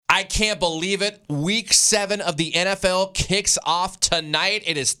I can't believe it. Week 7 of the NFL kicks off tonight.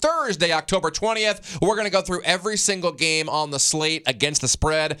 It is Thursday, October 20th. We're going to go through every single game on the slate against the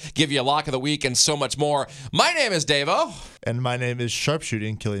spread, give you a lock of the week, and so much more. My name is Davo. And my name is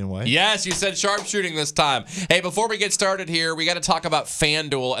Sharpshooting Killian White. Yes, you said sharpshooting this time. Hey, before we get started here, we got to talk about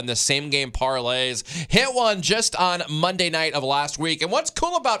FanDuel and the same-game parlays. Hit one just on Monday night of last week. And what's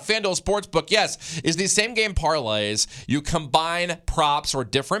cool about FanDuel Sportsbook, yes, is these same-game parlays. You combine props or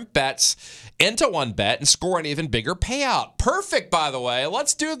different bets into one bet and score an even bigger payout. Perfect, by the way.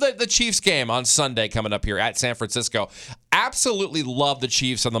 Let's do the Chiefs game on Sunday coming up here at San Francisco. Absolutely love the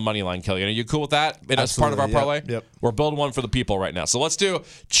Chiefs on the money line, Killian. Are you cool with that? As part of our parlay? Yep. We're building one for the people right now. So let's do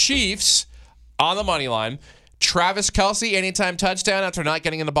Chiefs on the money line. Travis Kelce, anytime touchdown after not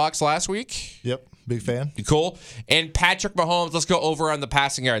getting in the box last week. Yep. Big fan. You cool? And Patrick Mahomes, let's go over on the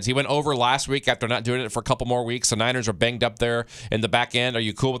passing yards. He went over last week after not doing it for a couple more weeks. The Niners are banged up there in the back end. Are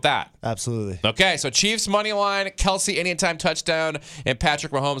you cool with that? Absolutely. Okay, so Chiefs money line, Kelce anytime touchdown, and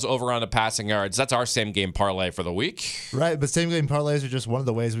Patrick Mahomes over on the passing yards. That's our same game parlay for the week. Right, but same game parlays are just one of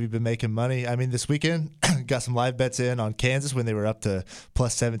the ways we've been making money. I mean, this weekend, got some live bets in on Kansas when they were up to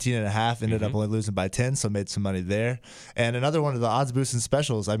plus 17.5, ended up only losing by 10, so made some money there. And another one of the odds boosting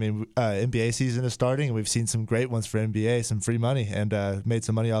specials. I mean, NBA season is starting, and we've seen some great ones for NBA, some free money, and made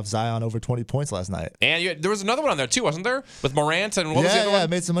some money off Zion over 20 points last night. And there was another one on there too, wasn't there? With Morant and what was the other one? Yeah,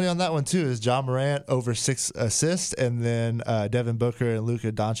 made some money on that one too. Is John Morant over 6 assists, and then Devin Booker and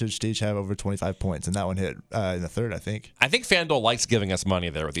Luka Doncic each have over 25 points, and that one hit in the third, I think. I think FanDuel likes giving us money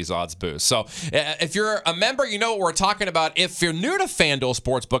there with these odds boosts. So if you're a member, you know what we're talking about. If you're new to FanDuel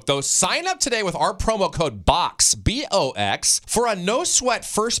Sportsbook, though, sign up today with our promo code BOX, B-O-X, for a no-sweat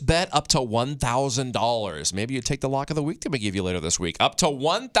first bet up to $1,000. Maybe you take the lock of the week that we give you later this week. Up to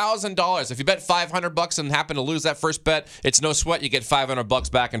 $1,000. If you bet $500 and happen to lose that first bet, it's no sweat. You get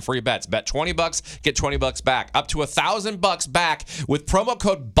 $500 back in free bets. Bet $20, get $20 back. Up to $1,000 back with promo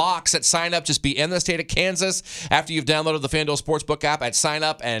code BOX at sign up. Just be in the state of Kansas after you've downloaded the FanDuel Sportsbook app at sign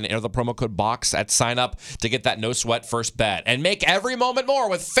up and enter the promo code BOX at sign up to get that no sweat first bet. And make every moment more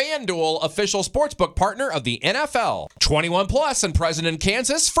with FanDuel, official sportsbook partner of the NFL. 21 plus and present in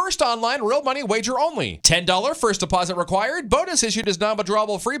Kansas. First online real money wager only. $10 first deposit required. Bonus issued as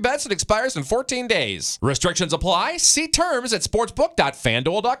non-withdrawable free bets and expires in 14 days. Restrictions apply. See terms at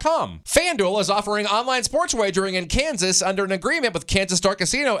sportsbook.fanduel.com. FanDuel is offering online sports wagering in Kansas under an agreement with Kansas Star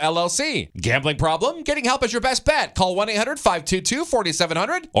Casino, LLC. Gambling problem? Getting help is your best bet. Call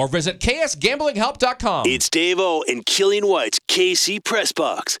 1-800-522-4700 or visit ksgamblinghelp.com. It's Davo and Killian White's KC Press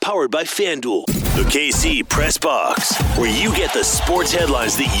Box, powered by FanDuel. The KC Press Box, where you get the sports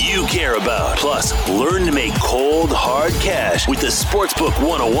headlines that you care about. Plus, learn to make cold, hard cash with the Sportsbook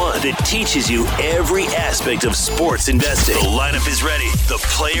 101 that teaches you every aspect of sports investing. The lineup is ready. The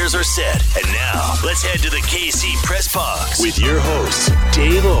players are set. And now, let's head to the KC Press Box with your hosts,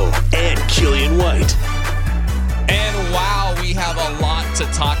 Davo and Killian White. And wow, we have a lot to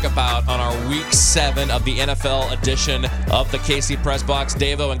talk about on our Week 7 of the NFL edition of the KC Press Box.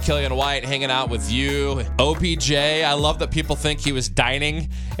 Davo and Killian White hanging out with you. OBJ, I love that people think he was dining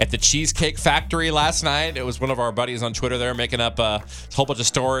at the Cheesecake Factory last night. It was one of our buddies on Twitter there making up a whole bunch of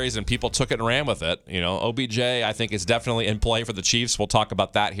stories, and people took it and ran with it. You know, OBJ, I think, is definitely in play for the Chiefs. We'll talk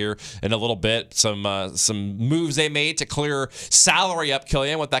about that here in a little bit. Some moves they made to clear salary up,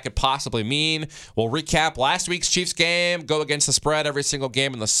 Killian, what that could possibly mean. We'll recap last week's Chiefs game, go against the spread every single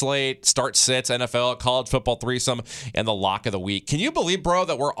game in the slate, start sits, NFL, college football threesome, and the lock of the week. Can you believe, bro,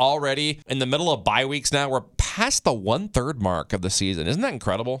 that we're already in the middle of bye weeks now? We're past the 1/3 mark of the season. Isn't that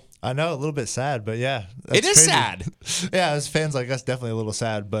incredible? I know, a little bit sad, but yeah. It is crazy. sad. Yeah, as fans like us, definitely a little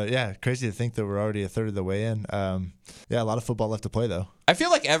sad, but yeah, crazy to think that we're already a third of the way in. Yeah, a lot of football left to play, though. I feel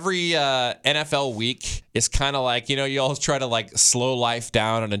like every NFL week is kind of like, you always try to like slow life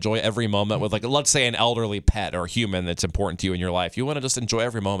down and enjoy every moment with, like, let's say an elderly pet or human that's important to you in your life. You want to just enjoy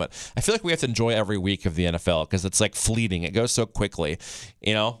every moment. I feel like we have to enjoy every week of the NFL because it's like fleeting. It goes so quickly,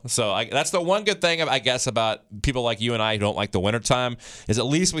 So that's the one good thing, I guess, about people like you and I who don't like the wintertime is at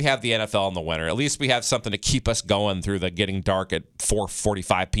least we have the NFL in the winter. At least we have something to keep us going through the getting dark at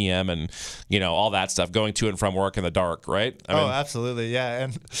 4:45 p.m. and, all that stuff, going to and from work in the dark, right? I mean, absolutely. Yeah.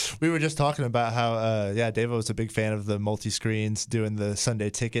 And we were just talking about how, Davo was a big fan of the multi-screens doing the Sunday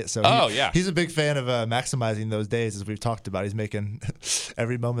ticket. So he's a big fan of maximizing those days, as we've talked about. He's making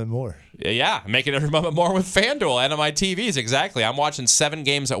every moment more. Yeah, making every moment more with FanDuel and on my TVs. Exactly. I'm watching 7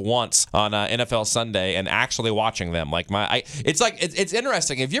 games at once on NFL Sunday and actually watching them. It's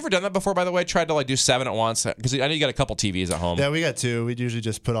interesting. Have you ever done that before, by the way? Tried to do 7 at once? Because I know you got a couple TVs at home. Yeah, we got 2. We'd usually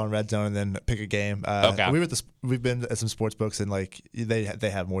just put on Red Zone and then pick a game. Okay. We've we've been at some sports books and like they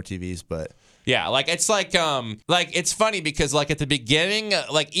have more TVs, but. Yeah, it's it's funny because like at the beginning,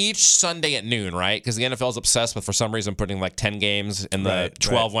 like each Sunday at noon, right? Because the NFL is obsessed with for some reason putting like 10 games in the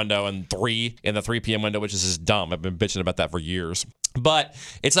 12 window and 3 in the 3 p.m. window, which is just dumb. I've been bitching about that for years. But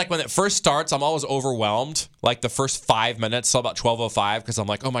it's like when it first starts, I'm always overwhelmed. Like the first 5 minutes, till about 12:05, because I'm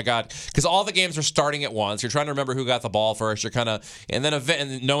like, oh my god, because all the games are starting at once. You're trying to remember who got the ball first. You're kind of,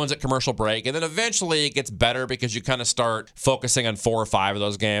 and no one's at commercial break, and then eventually it gets better because you kind of start focusing on 4 or 5 of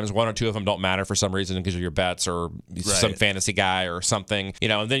those games. 1 or 2 of them don't matter for some reason because of your bets or some fantasy guy or something,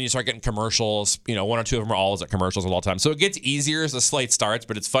 and then you start getting commercials. 1 or 2 of them are always at commercials at all times. So it gets easier as the slate starts,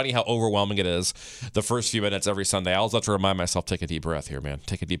 but it's funny how overwhelming it is the first few minutes every Sunday. I always have to remind myself, take a deep breath here, man.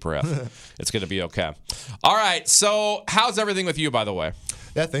 Take a deep breath. It's going to be okay. All right. So how's everything with you, by the way?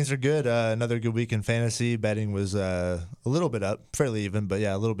 Yeah, things are good. Another good week in fantasy. Betting was a little bit up, fairly even, but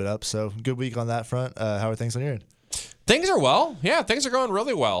yeah, a little bit up. So good week on that front. How are things on your end? Things are well. Yeah, things are going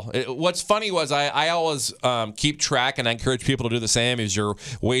really well. What's funny was I always keep track, and I encourage people to do the same, is you're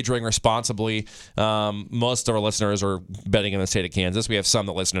wagering responsibly. Most of our listeners are betting in the state of Kansas. We have some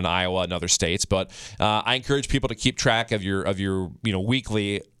that listen in Iowa and other states, but I encourage people to keep track of your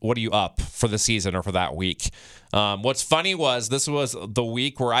weekly, what are you up for the season or for that week. What's funny was this was the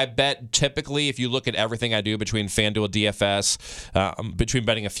week where I bet typically, if you look at everything I do between FanDuel, DFS, between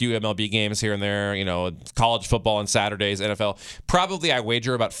betting a few MLB games here and there, college football on Saturdays, NFL, probably I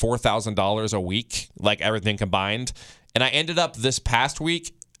wager about $4,000 a week, like everything combined. And I ended up this past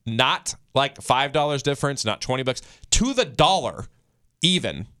week, not like $5 difference, not $20, to the dollar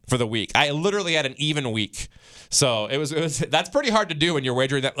even for the week. I literally had an even week. So it was that's pretty hard to do when you're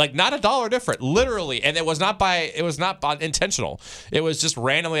wagering that, like not $1 different, literally, and it was not intentional. It was just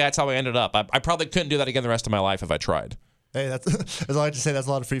randomly. That's how I ended up. I probably couldn't do that again the rest of my life if I tried. Hey, that's all I have to say. That's a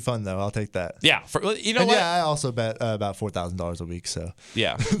lot of free fun, though. I'll take that. Yeah, what? Yeah, I also bet about $4,000 a week. So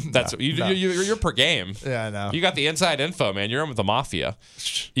yeah, that's you're per game. Yeah, I know. You got the inside info, man. You're in with the mafia.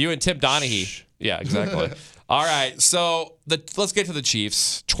 You and Tim Donaghy. Yeah, exactly. All right, so let's get to the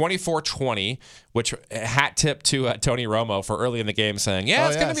Chiefs. 24-20, which hat tip to Tony Romo for early in the game saying,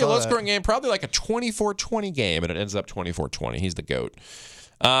 it's going to be a low-scoring game, probably like a 24-20 game, and it ends up 24-20. He's the GOAT.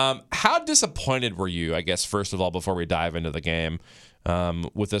 How disappointed were you, I guess, first of all, before we dive into the game,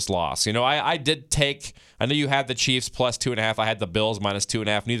 with this loss? I did take, I know you had the Chiefs plus 2.5. I had the Bills minus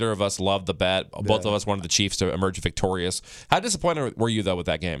 2.5. Neither of us loved the bet. Both of us wanted the Chiefs to emerge victorious. How disappointed were you, though, with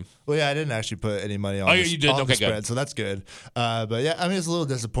that game? Well, yeah, I didn't actually put any money on you did? Okay, the spread, good. So that's good. But yeah, I mean, it's a little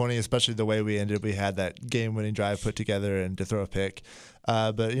disappointing, especially the way we ended. We had that game-winning drive put together and to throw a pick.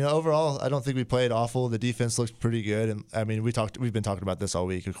 But overall, I don't think we played awful. The defense looked pretty good, and I mean, we've been talking about this all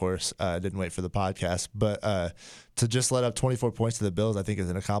week. Of course, didn't wait for the podcast, but to just let up 24 points to the Bills, I think is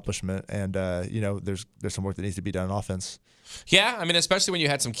an accomplishment. And there's some work that needs to be done on offense. Yeah, I mean, especially when you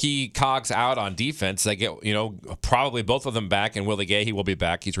had some key cogs out on defense. They get, probably both of them back, and Willie Gay, he will be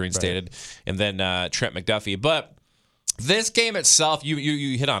back. He's reinstated, right. And then Trent McDuffie, but. This game itself, you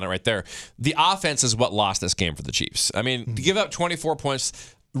hit on it right there. The offense is what lost this game for the Chiefs. I mean, to give up 24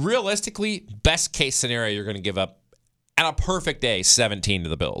 points, realistically, best case scenario, you're going to give up, on a perfect day, 17 to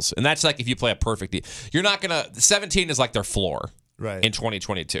the Bills. And that's like if you play a perfect day. You're not going to, 17 is like their floor in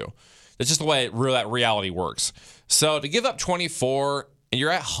 2022. That's just the way that reality works. So to give up 24, and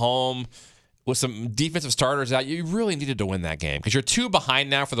you're at home with some defensive starters out, you really needed to win that game because you're 2 behind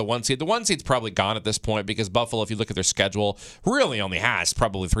now for the 1 seed. The 1 seed's probably gone at this point because Buffalo, if you look at their schedule, really only has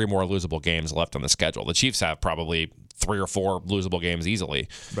probably 3 more losable games left on the schedule. The Chiefs have probably 3 or 4 losable games easily.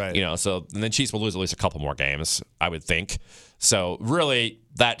 Right. So and the Chiefs will lose at least a couple more games, I would think. So really,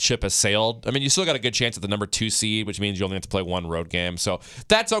 that ship has sailed. I mean, you still got a good chance at the number 2 seed, which means you only have to play 1 road game. So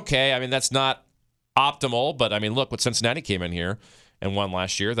that's okay. I mean, that's not optimal, but I mean, look, what Cincinnati came in here and won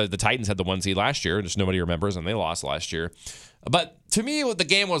last year. The Titans had the 1 seed last year, just nobody remembers, and they lost last year. But to me, the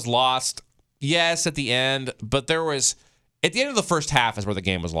game was lost, yes, at the end, but at the end of the first half is where the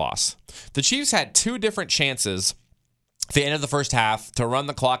game was lost. The Chiefs had 2 different chances at the end of the first half to run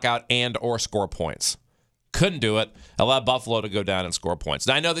the clock out and or score points. Couldn't do it. Allowed Buffalo to go down and score points.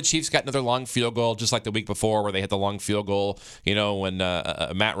 Now, I know the Chiefs got another long field goal, just like the week before, where they hit the long field goal. When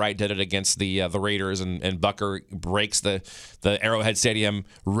Matt Wright did it against the Raiders, and Bucker breaks the Arrowhead Stadium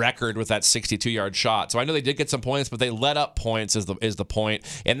record with that 62-yard shot. So I know they did get some points, but they let up points is the point.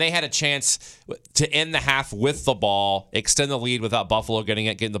 And they had a chance to end the half with the ball, extend the lead without Buffalo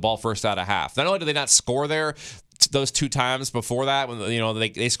getting the ball first out of half. Not only did they not score there, those 2 times before that, when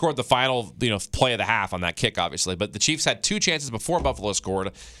they scored the final play of the half on that kick, obviously. But the Chiefs had 2 chances before Buffalo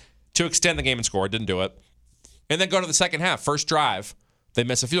scored to extend the game and score. Didn't do it. And then go to the second half, first drive. They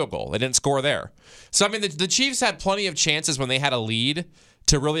miss a field goal. They didn't score there. So, I mean, the Chiefs had plenty of chances when they had a lead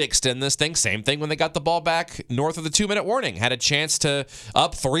to really extend this thing. Same thing when they got the ball back north of the 2-minute warning. Had a chance to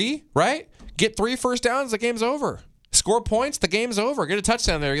up 3, right? Get 3 first downs, the game's over. Score points, the game's over. Get a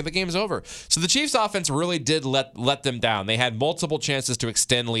touchdown there, the game's over. So the Chiefs' offense really did let them down. They had multiple chances to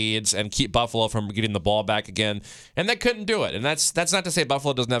extend leads and keep Buffalo from getting the ball back again, and they couldn't do it. And that's not to say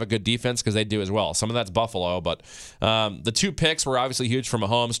Buffalo doesn't have a good defense, because they do as well. Some of that's Buffalo, but the 2 picks were obviously huge for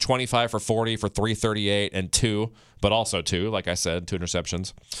Mahomes, 25 for 40 for 338 and 2, but also 2, like I said, 2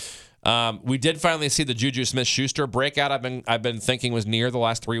 interceptions. We did finally see the Juju Smith-Schuster breakout I've been thinking was near the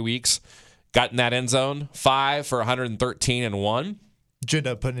last 3 weeks. Got in that end zone, 5 for 113 and 1. Did you end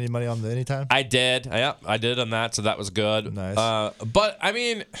up putting any money on the anytime? I did. Yeah, I did on that, so that was good. Nice. But, I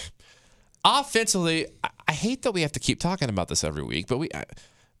mean, offensively, I hate that we have to keep talking about this every week, but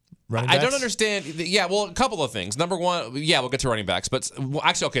I don't understand. Yeah, well, a couple of things. Number one, we'll get to running backs. But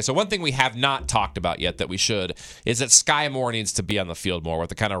actually, okay, so one thing we have not talked about yet that we should is that Sky Moore needs to be on the field more with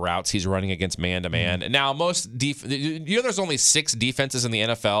the kind of routes he's running against man-to-man. Mm-hmm. And now, there's only 6 defenses in the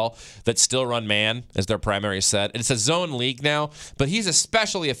NFL that still run man as their primary set. It's a zone league now, but he's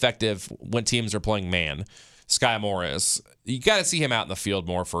especially effective when teams are playing man. Sky Moore is. You got to see him out in the field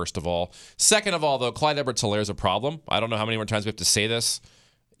more, first of all. Second of all, though, Clyde Edwards-Helaire is a problem. I don't know how many more times we have to say this.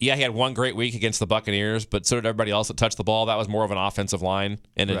 Yeah, he had one great week against the Buccaneers, but so did everybody else that touched the ball. That was more of an offensive line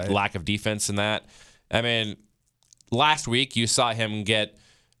and a lack of defense in that. I mean, last week you saw him get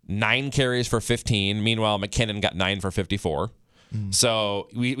 9 carries for 15. Meanwhile, McKinnon got 9 for 54. So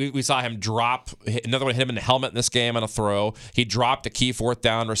we saw him drop. Another one hit him in the helmet in this game on a throw. He dropped a key 4th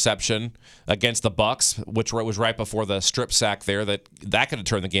down reception against the Bucs, which was right before the strip sack there. That could have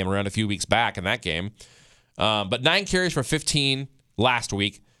turned the game around a few weeks back in that game. But 9 carries for 15 last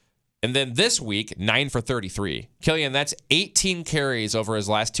week. And then this week, 9 for 33. Killian, that's 18 carries over his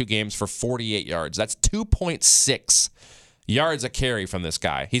last 2 games for 48 yards. That's 2.6 yards a carry from this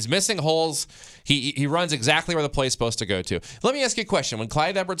guy. He's missing holes. He runs exactly where the play's supposed to go to. Let me ask you a question. When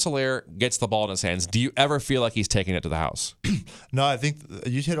Clyde Edwards-Helaire gets the ball in his hands, do you ever feel like he's taking it to the house? No, I think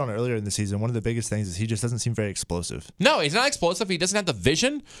you hit on it earlier in the season. One of the biggest things is he just doesn't seem very explosive. No, he's not explosive. He doesn't have the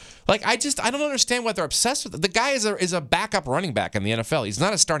vision. Like, I don't understand what they're obsessed with. The guy is a backup running back in the NFL. He's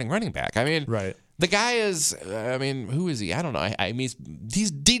not a starting running back. I mean, right. The guy is, who is he? I don't know. I mean,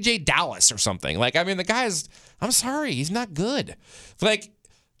 he's DJ Dallas or something. Like, I mean, the guy is, I'm sorry, he's not good. Like,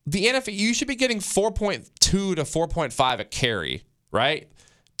 the NFL, you should be getting 4.2 to 4.5 a carry, right?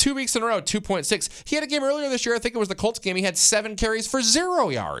 2 weeks in a row, 2.6. He had a game earlier this year, I think it was the Colts game, he had 7 carries for 0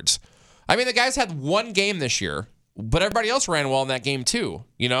 yards. I mean, the guy's had 1 game this year, but everybody else ran well in that game too,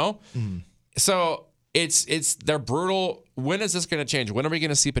 you know? So they're brutal. When is this going to change? When are we going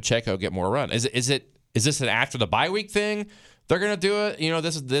to see Pacheco get more run? Is this an after the bye week thing? They're going to do it. You know,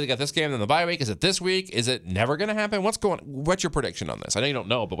 they got this game in the bye week. Is it this week? Is it never going to happen? What's your prediction on this? I know you don't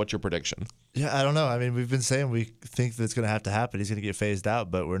know, but what's your prediction? Yeah, I don't know. I mean, we've been saying we think that's going to have to happen. He's going to get phased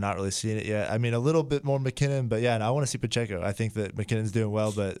out, but we're not really seeing it yet. I mean, a little bit more McKinnon, but yeah, and I want to see Pacheco. I think that McKinnon's doing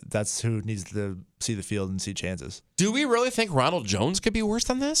well, but that's who needs to see the field and see chances. Do we really think Ronald Jones could be worse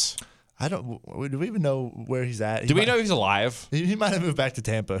than this? Do we even know where he's at? Do we know he's alive? He might have moved back to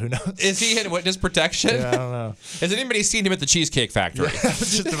Tampa. Who knows? Is he in witness protection? Yeah, I don't know. Has anybody seen him at the Cheesecake Factory? Yeah, I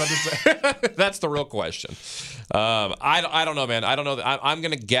was just about to say. That's the real question. I don't know, man. I don't know. I'm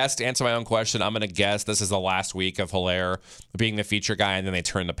going to guess, to answer my own question, I'm going to guess this is the last week of Helaire being the feature guy, and then they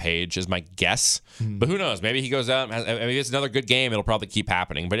turn the page is my guess. But who knows? Maybe he goes out. Maybe it's another good game. It'll probably keep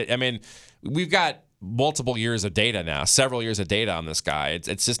happening. But, we've got multiple years of data now, several years of data on this guy.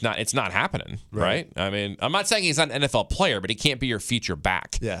 It's just not happening, right? I mean, I'm not saying he's not an NFL player, but he can't be your feature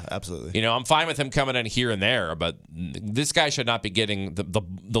back. Yeah, absolutely. You know, I'm fine with him coming in here and there, but this guy should not be getting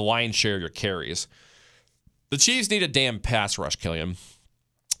the lion's share of your carries. The Chiefs need a damn pass rush, Killian.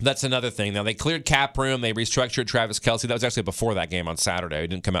 That's another thing. Now, they cleared cap room. They restructured Travis Kelce. That was actually before that game on Saturday. It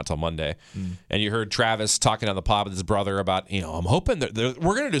didn't come out till Monday. And you heard Travis talking on the pod with his brother about, I'm hoping that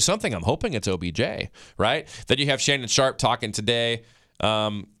we're going to do something. I'm hoping it's OBJ, right? Then you have Shannon Sharp talking today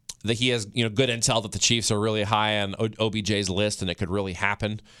that he has good intel that the Chiefs are really high on OBJ's list and it could really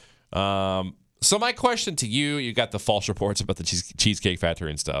happen. So my question to you got the false reports about the Cheesecake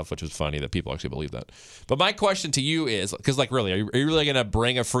Factory and stuff, which is funny that people actually believe that. But my question to you is, because really, are you really going to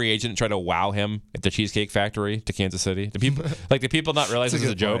bring a free agent and try to wow him at the Cheesecake Factory to Kansas City? Do people not realize this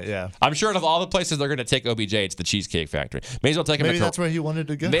is a joke? Point, yeah. I'm sure of all the places they're going to take OBJ, it's the Cheesecake Factory. May as well take him. Maybe that's where he wanted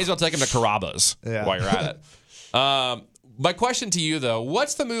to go. May as well take him to Carrabba's while you're at it. My question to you, though,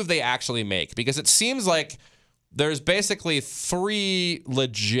 what's the move they actually make? Because it seems like there's basically 3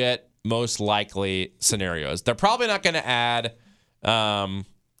 legit most likely scenarios. They're probably not going to add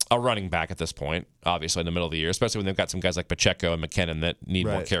a running back at this point, obviously in the middle of the year, especially when they've got some guys like Pacheco and McKinnon that need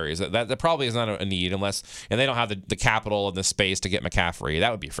more carries. That probably is not a need and they don't have the capital and the space to get McCaffrey.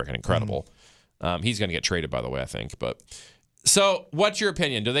 That would be freaking incredible. He's going to get traded, by the way, I think. But so what's your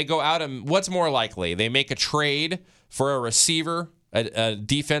opinion? Do they go out and what's more likely? They make a trade for a receiver, a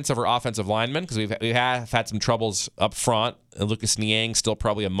defensive or offensive lineman, because we have had some troubles up front. Lucas Niang still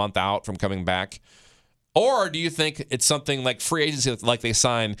probably a month out from coming back. Or do you think it's something like free agency, like they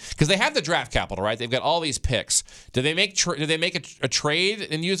sign, because they have the draft capital, right? They've got all these picks. Do they make a trade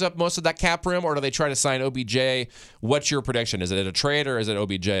and use up most of that cap room, or do they try to sign OBJ? What's your prediction? Is it a trade or is it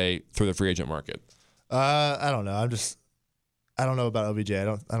OBJ through the free agent market? I don't know. I don't know about OBJ. I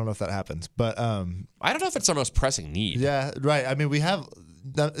don't know if that happens, but I don't know if it's our most pressing need. Yeah, right. I mean,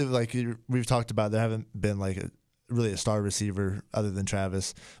 we've talked about, there haven't been like really a star receiver other than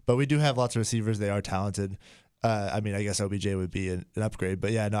Travis, but we do have lots of receivers. They are talented. I mean, I guess OBJ would be an upgrade,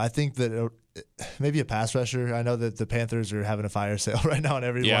 but yeah, no, I think that maybe a pass rusher. I know that the Panthers are having a fire sale right now on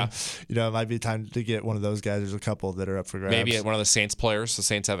everyone. Yeah. It might be time to get one of those guys. There's a couple that are up for grabs. Maybe one of the Saints players. The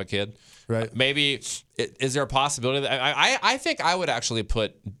Saints have a kid. Right. Maybe, is there a possibility that I think I would actually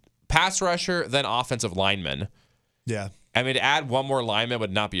put pass rusher, then offensive lineman. Yeah. I mean, to add one more lineman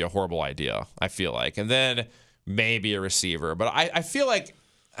would not be a horrible idea, I feel like. And then maybe a receiver. But I feel like,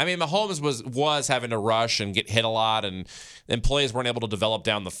 I mean, Mahomes was having to rush and get hit a lot, and plays weren't able to develop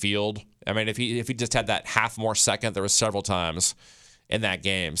down the field. I mean, if he just had that half more second, there was several times in that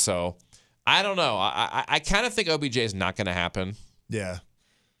game. So I don't know. I kind of think OBJ is not going to happen. Yeah.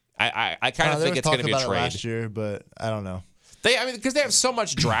 I kind of think it's going to be a trade. Last year, but I don't know. Because they have so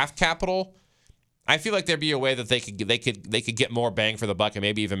much draft capital. I feel like there'd be a way that they could get more bang for the buck and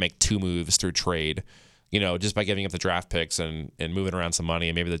maybe even make two moves through trade. Just by giving up the draft picks and moving around some money,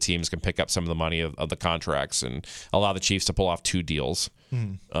 and maybe the teams can pick up some of the money of the contracts and allow the Chiefs to pull off two deals.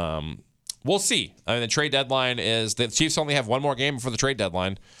 We'll see. I mean, the trade deadline is, the Chiefs only have one more game before the trade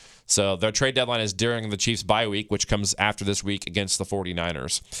deadline. So their trade deadline is during the Chiefs' bye week, which comes after this week against the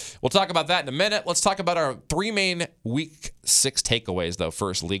 49ers. We'll talk about that in a minute. Let's talk about our three main Week 6 takeaways, though,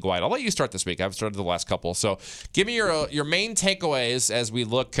 first, league-wide. I'll let you start this week. I've started the last couple. So give me your main takeaways as we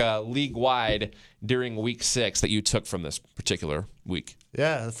look league-wide during Week 6 that you took from this particular week.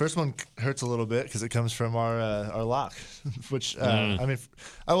 Yeah, the first one hurts a little bit because it comes from our lock, which, I mean,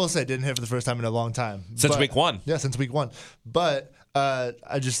 I will say didn't hit for the first time in a long time. Since Week 1. Yeah, since Week 1. But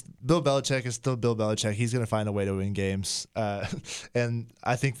Bill Belichick is still Bill Belichick. He's going to find a way to win games. And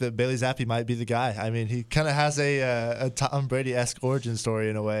I think that Bailey Zappi might be the guy. I mean, he kind of has a Tom Brady-esque origin story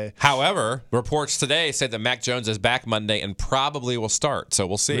in a way. However, reports today say that Mac Jones is back Monday and probably will start. So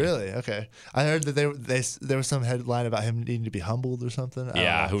we'll see. Really? Okay. I heard that there was some headline about him needing to be humbled or something.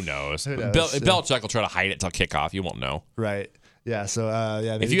 Yeah, who knows? Belichick will try to hide it till kickoff. You won't know. Right. Yeah, so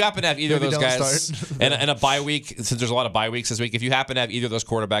maybe, if you happen to have either of those guys and a bye week, since there's a lot of bye weeks this week, if you happen to have either of those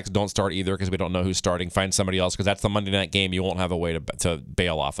quarterbacks, don't start either because we don't know who's starting. Find somebody else because that's the Monday night game. You won't have a way to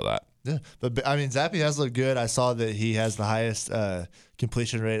bail off of that. Yeah, but I mean, Zappi has looked good. I saw that he has the highest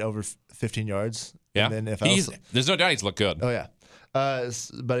completion rate over 15 yards. Yeah, in the NFL. There's no doubt he's looked good. Oh yeah.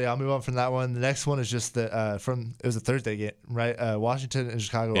 But yeah, I'll move on from that one. The next one is just that it was a Thursday game, right? Washington and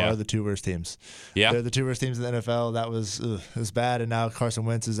Chicago are the two worst teams. Yeah, they're the two worst teams in the NFL. That was bad, and now Carson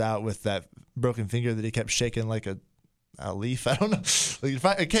Wentz is out with that broken finger that he kept shaking like a leaf. I don't know.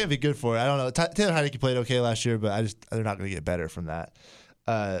 It can't be good for it. I don't know. Taylor Heinicke played okay last year, but they're not going to get better from that.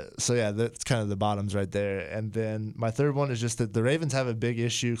 So yeah, that's kind of the bottoms right there. And then my third one is just that the Ravens have a big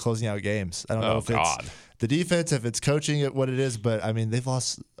issue closing out games. I don't know if it's the defense, if it's coaching it, what it is, but I mean, they've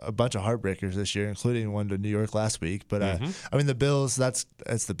lost a bunch of heartbreakers this year, including one to New York last week. But I mean, the Bills, that's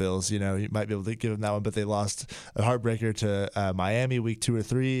the Bills. You might be able to give them that one, but they lost a heartbreaker to Miami week 2 or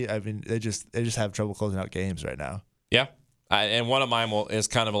 3. I mean, they just have trouble closing out games right now. Yeah, and one of mine is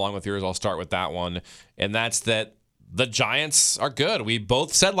kind of along with yours. I'll start with that one, and that's that. The Giants are good. We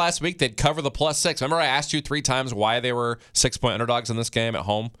both said last week they'd cover the +6. Remember I asked you 3 times why they were 6-point underdogs in this game at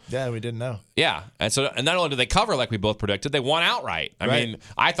home? Yeah, we didn't know. Yeah, and not only did they cover like we both predicted, they won outright. I mean,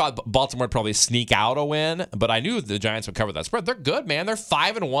 I thought Baltimore would probably sneak out a win, but I knew the Giants would cover that spread. They're good, man. They're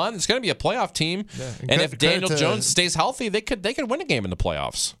 5-1. It's going to be a playoff team, and if Daniel Jones stays healthy, they could win a game in the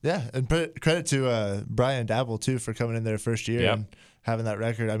playoffs. Yeah, and credit to Brian Dabble too for coming in their first year. Yep. And having that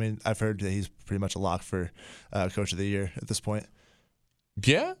record. I mean, I've heard that he's pretty much a lock for Coach of the Year at this point.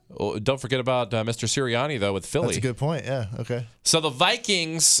 Yeah. Well, don't forget about Mr. Sirianni, though, with Philly. That's a good point. Yeah. Okay. So the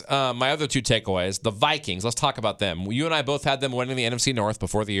Vikings, my other two takeaways, the Vikings, let's talk about them. You and I both had them winning the NFC North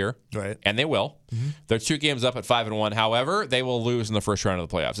before the year. Right. And they will. Mm-hmm. They're 2 games up at 5-1. However, they will lose in the first round of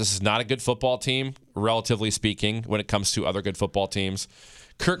the playoffs. This is not a good football team, relatively speaking, when it comes to other good football teams.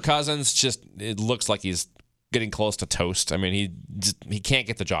 Kirk Cousins it looks like he's getting close to toast. I mean, he can't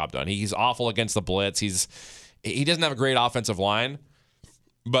get the job done. He's awful against the blitz. He doesn't have a great offensive line.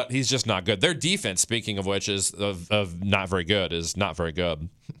 But he's just not good. Their defense, speaking of which, is of not very good, is not very good.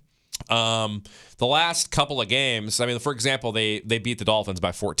 The last couple of games, I mean, for example, they beat the Dolphins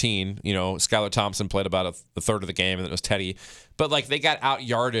by 14. You know, Skylar Thompson played about a third of the game, and it was Teddy. But, they got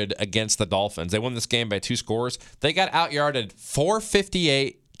out-yarded against the Dolphins. They won this game by 2 scores. They got out-yarded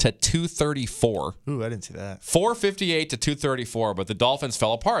 458 to 234. Ooh, I didn't see that. 458 to 234, but the Dolphins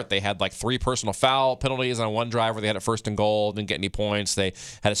fell apart. They had 3 personal foul penalties on one drive where they had it 1st and goal, didn't get any points. They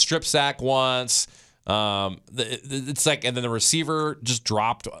had a strip sack once. It's and then the receiver just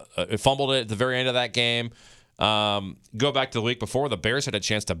dropped, fumbled it at the very end of that game. Go back to the week before, the Bears had a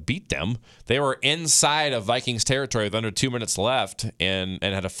chance to beat them. They were inside of Vikings territory with under 2 minutes left and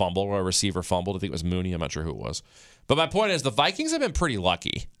had a fumble where a receiver fumbled. I think it was Mooney. I'm not sure who it was. But my point is the Vikings have been pretty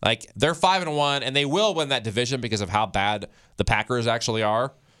lucky. They're 5-1, and they will win that division because of how bad the Packers actually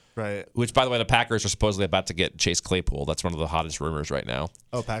are. Right. Which, by the way, the Packers are supposedly about to get Chase Claypool. That's one of the hottest rumors right now.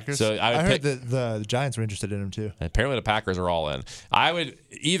 Oh, Packers? So I heard that the Giants were interested in him, too. Apparently the Packers are all in.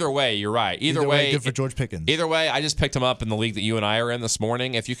 Either way, you're right. Either way, good for George Pickens. Either way, I just picked him up in the league that you and I are in this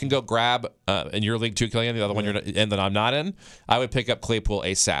morning. If you can go grab in your league too, Killian, the other one that I'm not in, I would pick up Claypool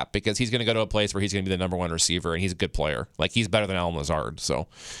ASAP because he's going to go to a place where he's going to be the number 1 receiver, and he's a good player. He's better than Allen Lazard. So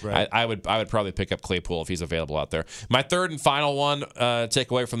right. I would probably pick up Claypool if he's available out there. My third and final one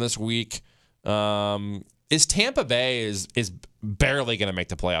takeaway from this week is Tampa Bay is barely going to make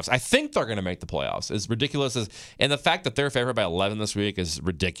the playoffs. I think they're going to make the playoffs. As ridiculous as, and the fact that they're favored by 11 this week is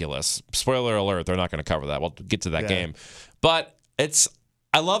ridiculous. Spoiler alert, they're not going to cover that. We'll get to that game. But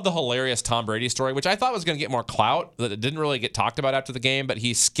I love the hilarious Tom Brady story, which I thought was going to get more clout, that it didn't really get talked about after the game, but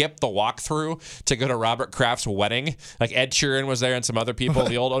he skipped the walkthrough to go to Robert Kraft's wedding. Ed Sheeran was there and some other people,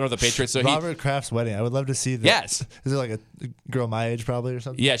 the old owner of the Patriots. So Robert Kraft's wedding. I would love to see that. Yes. Is it a girl my age probably or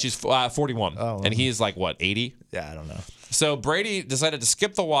something? Yeah, she's 41. Oh, and he's 80? Yeah, I don't know. So Brady decided to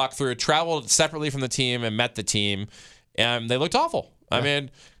skip the walkthrough, traveled separately from the team, and met the team, and they looked awful. Yeah. I mean,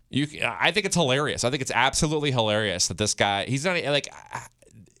 I think it's hilarious. I think it's absolutely hilarious that this guy, he's not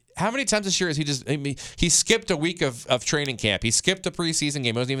how many times this year is he skipped a week of training camp. He skipped a preseason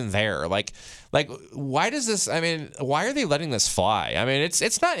game. He wasn't even there. Why does this, why are they letting this fly?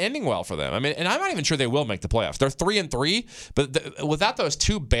 It's not ending well for them. And I'm not even sure they will make the playoffs. They're 3-3, but without those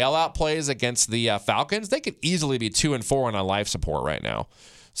 2 bailout plays against the Falcons, they could easily be 2-4 and on life support right now.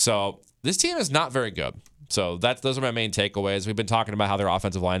 So this team is not very good. So those are my main takeaways. We've been talking about how their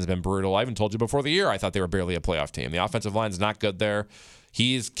offensive line has been brutal. I even told you before the year I thought they were barely a playoff team. The offensive line is not good there.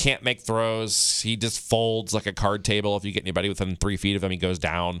 He can't make throws. He just folds like a card table. If you get anybody within 3 feet of him, he goes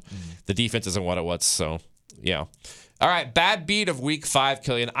down. The defense isn't what it was. So, yeah. All right, bad beat of week 5,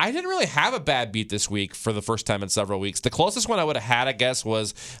 Killian. I didn't really have a bad beat this week for the first time in several weeks. The closest one I would have had, I guess,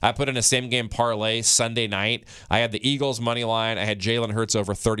 was I put in a same-game parlay Sunday night. I had the Eagles money line. I had Jalen Hurts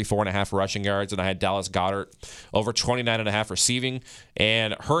over 34.5 rushing yards, and I had Dallas Goedert over 29.5 receiving.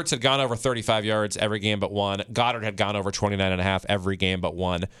 And Hurts had gone over 35 yards every game but one. Goddard had gone over 29.5 every game but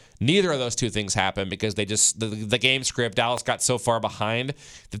one. Neither of those 2 things happened because they just the game script, Dallas got so far behind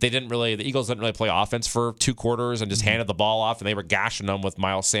that the Eagles didn't really play offense for 2 quarters and just handed the ball off, and they were gashing them with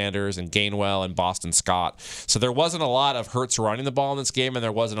Miles Sanders and Gainwell and Boston Scott. So there wasn't a lot of Hurts running the ball in this game, and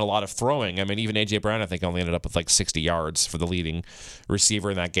there wasn't a lot of throwing. Even A.J. Brown, I think, only ended up with 60 yards for the leading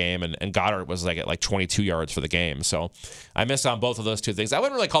receiver in that game, and Goddard was at 22 yards for the game. So I missed on both of those 2 things. I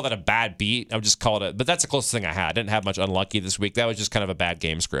wouldn't really call that a bad beat. I would just call it but that's the closest thing I had. I didn't have much unlucky this week. That was just kind of a bad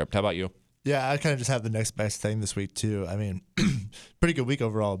game script. How about you? Yeah, I kind of just have the next best thing this week, too. Pretty good week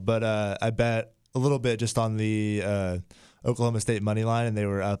overall, but I bet a little bit just on the Oklahoma State money line, and they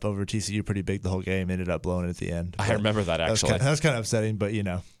were up over TCU pretty big the whole game, ended up blowing it at the end. I remember that, actually. That was kind of upsetting, but,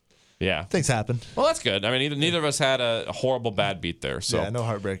 yeah, things happen. Well, that's good. Neither of us had a horrible bad beat there. So yeah, no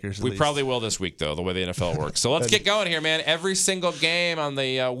heartbreakers. We probably will this week, though, the way the NFL works. So let's get going here, man. Every single game on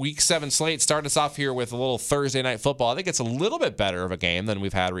the Week 7 slate. Start us off here with a little Thursday night football. I think it's a little bit better of a game than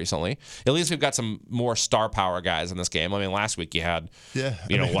we've had recently. At least we've got some more star power guys in this game. Last week you had,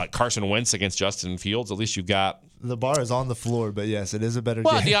 Carson Wentz against Justin Fields. At least you've got The bar is on the floor, but yes, it is a better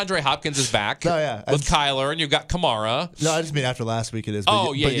Well, game. DeAndre Hopkins is back with Kyler, and you've got Kamara. No, I just mean after last week it is.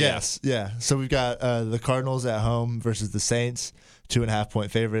 But, yes. So we've got the Cardinals at home versus the Saints.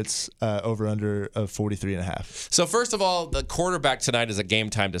 2.5-point favorites, over under of 43.5. So first of all, the quarterback tonight is a game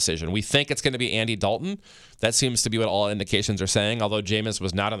time decision. We think it's going to be Andy Dalton. That seems to be what all indications are saying, although Jameis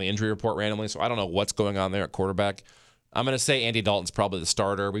was not on the injury report randomly, so I don't know what's going on there at quarterback. I'm going to say Andy Dalton's probably the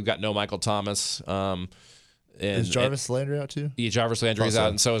starter. We've got no Michael Thomas. Is Jarvis Landry out too? Yeah, Jarvis Landry's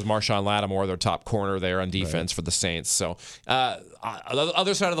out, and so is Marshawn Lattimore, their top corner there on defense for the Saints. So on the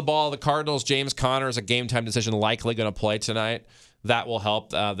other side of the ball, the Cardinals, James Conner is a game time decision, likely going to play tonight. That will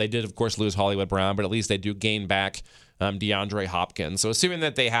help. They did, of course, lose Hollywood Brown, but at least they do gain back DeAndre Hopkins. So assuming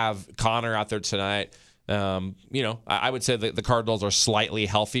that they have Conner out there tonight, I would say that the Cardinals are slightly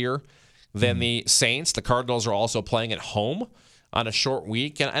healthier than the Saints. The Cardinals are also playing at home on a short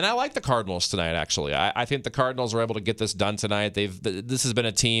week, and I like the Cardinals tonight, actually. I think the Cardinals are able to get this done tonight. This has been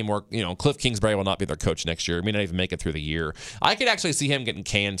a team where, Cliff Kingsbury will not be their coach next year. He may not even make it through the year. I could actually see him getting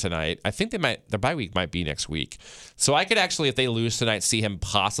canned tonight. I think their bye week might be next week. So I could actually, if they lose tonight, see him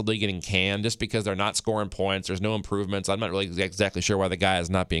possibly getting canned just because they're not scoring points. There's no improvements. I'm not really exactly sure why the guy is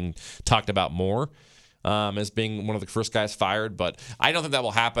not being talked about more. As being one of the first guys fired, but I don't think that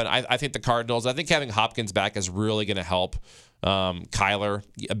will happen. I think the Cardinals, I think having Hopkins back is really going to help Kyler,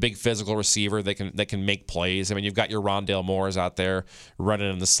 a big physical receiver that can make plays. I mean, you've got your Rondale Moores out there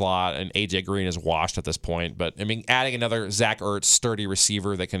running in the slot, and AJ Green is washed at this point. But I mean, adding another Zach Ertz sturdy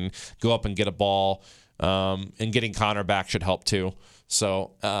receiver that can go up and get a ball, and getting Conner back should help too.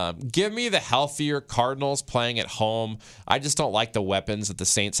 So give me the healthier Cardinals playing at home. I just don't like the weapons that the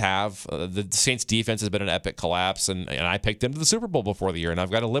Saints have. The Saints defense has been an epic collapse, and I picked them to the Super Bowl before the year, and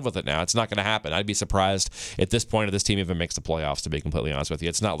I've got to live with it now. It's not going to happen. I'd be surprised at this point if this team even makes the playoffs, to be completely honest with you.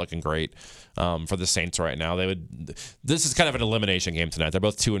 It's not looking great for the Saints right now. This is kind of an elimination game tonight. They're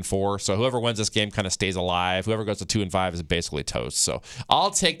both 2-4, so whoever wins this game kind of stays alive. Whoever goes to 2-5 is basically toast. So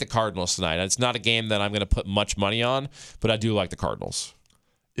I'll take the Cardinals tonight. It's not a game that I'm going to put much money on, but I do like the Cardinals.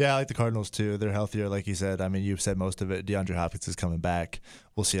 Yeah, I like the Cardinals too. They're healthier, like you said. I mean, you've said most of it. DeAndre Hopkins is coming back.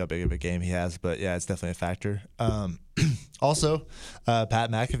 We'll see how big of a game he has, but yeah, it's definitely a factor. Also, Pat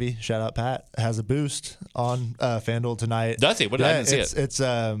McAfee, shout out Pat, has a boost on FanDuel tonight. Does he? I didn't see it. It's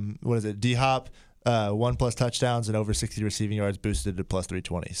what is it? D-Hop, 1+ touchdowns and over 60 receiving yards, boosted to plus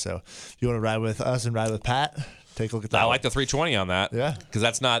 320. So if you want to ride with us and ride with Pat, take a look at that. I like the 320 on that. Yeah, because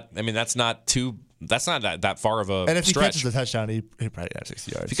that's not that far of a and if he stretch. catches a touchdown, he probably got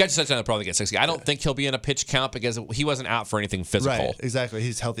 60 yards. If he catches a touchdown, he'll probably get 60. I don't think he'll be in a pitch count because he wasn't out for anything physical. Right, exactly.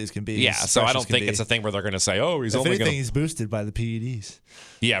 He's healthy as can be. Yeah, so I don't think it's a thing where they're going to say, "Oh, he's if only." If anything, he's boosted by the PEDs.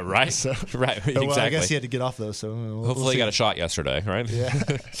 Yeah, right. Right, exactly. Well, I guess he had to get off those. So hopefully he got a shot yesterday, right? Yeah.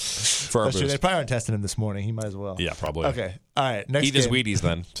 For our boost. They probably aren't testing him this morning. He might as well. Yeah, probably. Okay. All right. Next Eat his Wheaties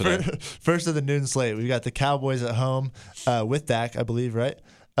then today. First of the noon slate, we've got the Cowboys at home with Dak, I believe, right?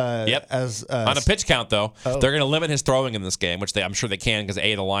 Yep. On a pitch count, though, they're going to limit his throwing in this game, which I'm sure they can because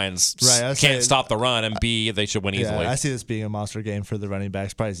A, the Lions can't stop the run, and B, they should win easily. I see this being a monster game for the running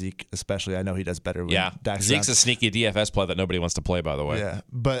backs, probably Zeke especially. I know he does better when Dak's Zeke's around. a sneaky DFS play that nobody wants to play, by the way. Yeah,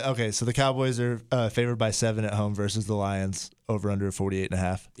 but okay, so the Cowboys are favored by 7 at home versus the Lions, over under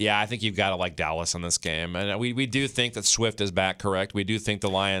 48.5. Yeah, I think you've got to like Dallas in this game. And we do think that Swift is back, correct? We do think the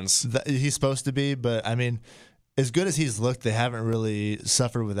Lions... He's supposed to be, but I mean... As good as he's looked, they haven't really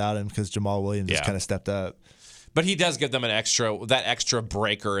suffered without him because Jamal Williams has kind of stepped up. But he does give them that extra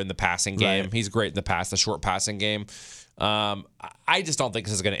breaker in the passing game. Right. He's great in the short passing game. I just don't think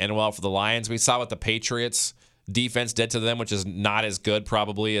this is going to end well for the Lions. We saw what the Patriots defense did to them, which is not as good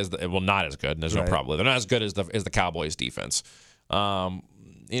probably as not as good. And there's no probably. They're not as good as the Cowboys defense.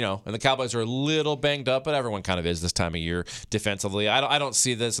 And the Cowboys are a little banged up, but everyone kind of is this time of year defensively. I don't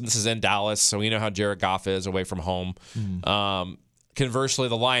see this, and this is in Dallas, so we know how Jared Goff is away from home. Conversely,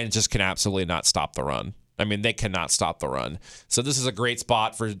 the Lions just can absolutely not stop the run. I mean, they cannot stop the run. So this is a great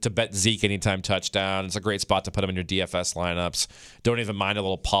spot to bet Zeke anytime touchdown. It's a great spot to put him in your DFS lineups. Don't even mind a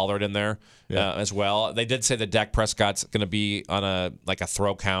little Pollard in there as well. They did say that Dak Prescott's going to be on a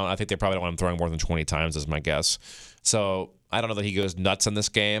throw count. I think they probably don't want him throwing more than 20 times is my guess. So I don't know that he goes nuts in this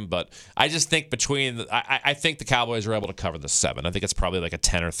game, but I just think I think the Cowboys are able to cover the 7. I think it's probably like a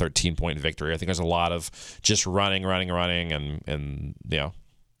 10 or 13 point victory. I think there's a lot of just running, and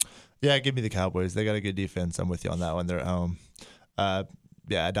Yeah, give me the Cowboys. They got a good defense. I'm with you on that one. They're at home.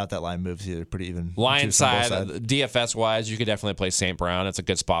 I doubt that line moves either. Pretty even. Lions side, DFS wise, you could definitely play St. Brown. It's a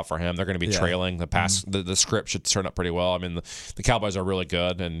good spot for him. They're going to be trailing. The pass, the script should turn up pretty well. I mean, the Cowboys are really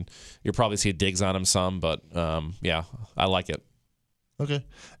good, and you'll probably see digs on him some, but I like it. Okay.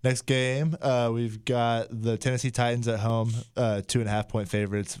 Next game, we've got the Tennessee Titans at home, 2.5-point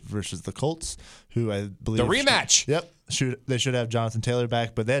favorites versus the Colts, who I believe The rematch. They should have Jonathan Taylor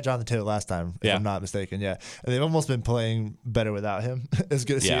back, but they had Jonathan Taylor last time, if I'm not mistaken. Yeah, and they've almost been playing better without him, as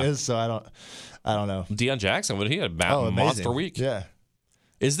good as he is. So I don't know. Deion Jackson, he had a monster week. Yeah.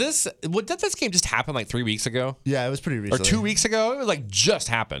 Did this game just happen like 3 weeks ago? Yeah, it was pretty recent. Or 2 weeks ago? It was like just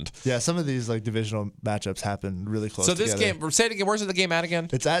happened. Yeah, some of these like divisional matchups happen really close together. So this game, say it again, where's the game at again?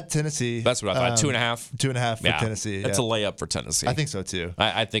 It's at Tennessee. That's what I thought. 2.5? 2.5 for Tennessee. It's a layup for Tennessee. I think so too.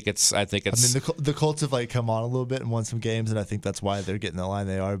 I think it's. I mean, the Colts have like come on a little bit and won some games, and I think that's why they're getting the line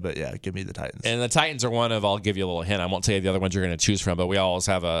they are. But yeah, give me the Titans. And the Titans are one of, I'll give you a little hint. I won't tell you the other ones you're going to choose from, but we always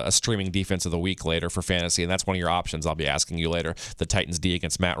have a streaming defense of the week later for fantasy, and that's one of your options I'll be asking you later. The Titans D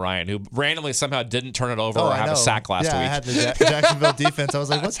against Matt Ryan, who randomly somehow didn't turn it over or have a sack last week. Yeah, I had the Jacksonville defense. I was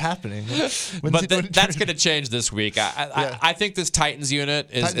like, what's happening? That's going to change this week. I think this Titans unit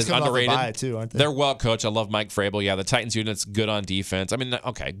is underrated. Off the bye too, aren't they? They're well coached. I love Mike Vrabel. Yeah, the Titans unit's good on defense. I mean,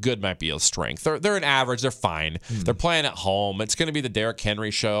 okay, good might be a strength. They're an average. They're fine. They're playing at home. It's going to be the Derrick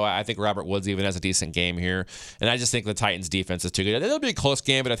Henry show. I think Robert Woods even has a decent game here. And I just think the Titans defense is too good. It'll be a close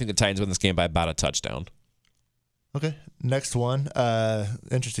game, but I think the Titans win this game by about a touchdown. Okay, next one.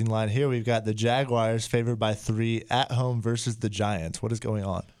 Interesting line here. We've got the Jaguars favored by 3 at home versus the Giants. What is going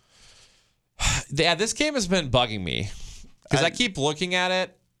on? Yeah, this game has been bugging me because I keep looking at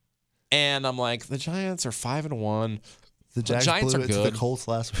it, and I'm like, the Giants are 5-1. The Giants blew it to the Colts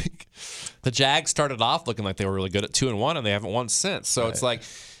last week. The Jags started off looking like they were really good at 2-1, and they haven't won since. So It's like,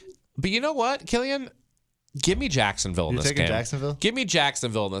 but you know what, Killian? Give me Jacksonville in this game. You're taking Jacksonville? Give me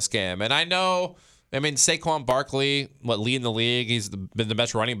Jacksonville in this game. And I know, Saquon Barkley, leading the league. He's been the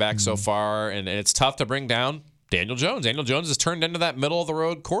best running back so far, and it's tough to bring down Daniel Jones. Daniel Jones has turned into that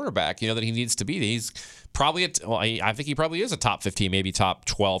middle-of-the-road quarterback, that he needs to be. He's probably, I think he probably is a top 15, maybe top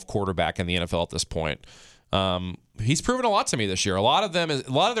 12 quarterback in the NFL at this point. He's proven a lot to me this year. A lot of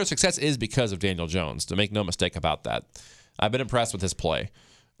their success is because of Daniel Jones, to make no mistake about that. I've been impressed with his play.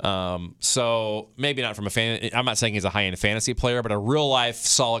 So maybe not from I'm not saying he's a high-end fantasy player, but a real-life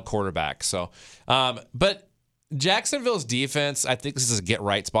solid quarterback. So, but Jacksonville's defense, I think this is a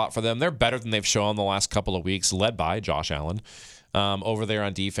get-right spot for them. They're better than they've shown the last couple of weeks, led by Josh Allen over there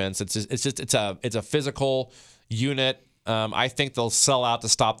on defense. It's a physical unit. I think they'll sell out to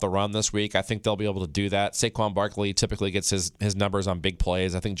stop the run this week. I think they'll be able to do that. Saquon Barkley typically gets his numbers on big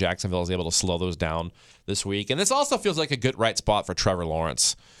plays. I think Jacksonville is able to slow those down this week. And this also feels like a good right spot for Trevor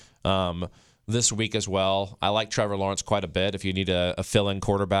Lawrence this week as well. I like Trevor Lawrence quite a bit. If you need a fill-in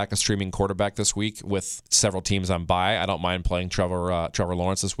quarterback, a streaming quarterback this week with several teams on bye, I don't mind playing Trevor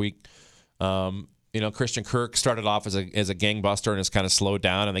Lawrence this week. Christian Kirk started off as a gangbuster and has kind of slowed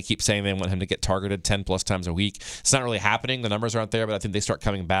down, and they keep saying they want him to get targeted 10-plus times a week. It's not really happening. The numbers aren't there, but I think they start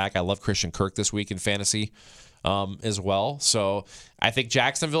coming back. I love Christian Kirk this week in fantasy as well. So I think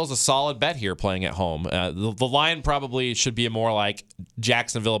Jacksonville is a solid bet here playing at home. The line probably should be more like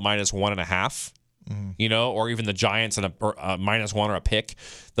Jacksonville minus 1.5. Or even the Giants and a -1 or a pick.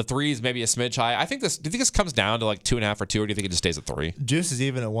 The 3 is maybe a smidge high. Do you think this comes down to like 2.5 or 2, or do you think it just stays at 3? Juice is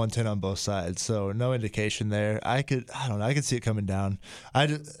even at 110 on both sides, so no indication there. I don't know. I could see it coming down.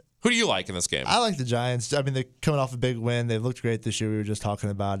 Who do you like in this game? I like the Giants. I mean, they're coming off a big win. They've looked great this year. We were just talking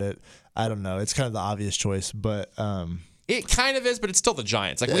about it. I don't know. It's kind of the obvious choice, but it kind of is, but it's still the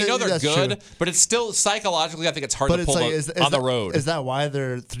Giants. Like, we know they're good, true. but it's still psychologically, I think it's hard to pull on the road. Is that why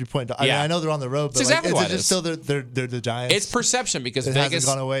they're 3-point? I mean, I know they're on the road, but it's exactly why is it just still they're the Giants? It's perception because Vegas hasn't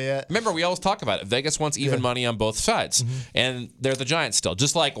gone away yet. Remember, we always talk about it. Vegas wants even money on both sides, and they're the Giants still.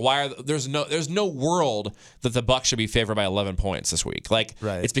 Just like there's no world that the Bucs should be favored by 11 points this week. Like,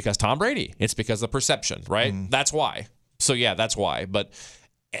 It's because Tom Brady. It's because of perception, right? That's why. So yeah, that's why. But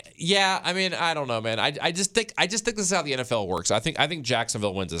yeah, I mean, I don't know, man. I just think this is how the NFL works. I think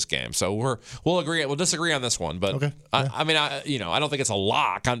Jacksonville wins this game. So we'll disagree on this one, but okay. I mean, I don't think it's a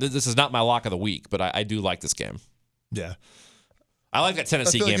lock. This is not my lock of the week, but I do like this game. Yeah, I like that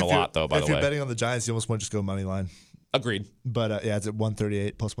Tennessee game a lot, though. By the way, if you're betting on the Giants, you almost want to just go money line. Agreed. But it's at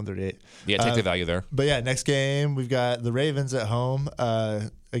 138 plus 138. Yeah, take the value there. But yeah, next game we've got the Ravens at home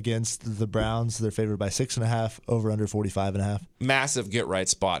against the Browns. They're favored by 6.5, over under 45.5. Massive get right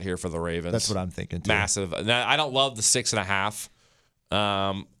spot here for the Ravens. That's what I'm thinking too. Massive. Now, I don't love the 6.5.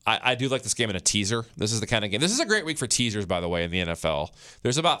 I do like this game in a teaser. This is the kind of game. This is a great week for teasers, by the way, in the NFL.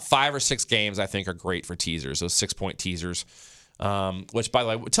 There's about 5 or 6 games I think are great for teasers. Those 6-point teasers. Which, by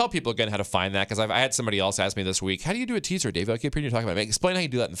the way, tell people again how to find that, because I had somebody else ask me this week, how do you do a teaser, Dave? I keep hearing you talking about it. Explain how you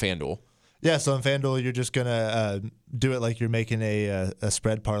do that in FanDuel. Yeah, so in FanDuel, you're just going to do it like you're making a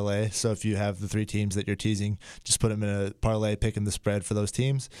spread parlay. So if you have the 3 teams that you're teasing, just put them in a parlay, picking the spread for those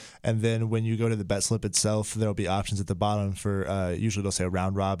teams. And then when you go to the bet slip itself, there'll be options at the bottom for usually they'll say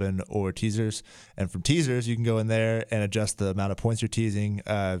round robin or teasers. And from teasers, you can go in there and adjust the amount of points you're teasing.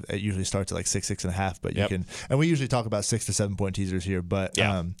 It usually starts at like 6.5, but you can, and we usually talk about 6 to 7 point teasers here, but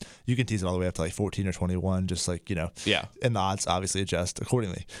you can tease it all the way up to like 14 or 21, just like, and the odds obviously adjust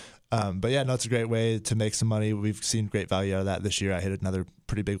accordingly. But yeah, no, it's a great way to make some money. We've seen great value out of that this year. I hit another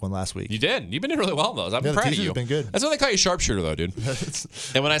pretty big one last week. You did. You've been doing really well in those. I'm proud of you. Been good. That's why they call you sharpshooter, though, dude.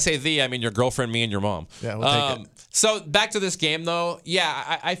 And when I say I mean your girlfriend, me, and your mom. Yeah, we'll take it. So back to this game, though.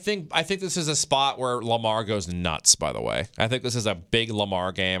 Yeah, I think this is a spot where Lamar goes nuts. By the way, I think this is a big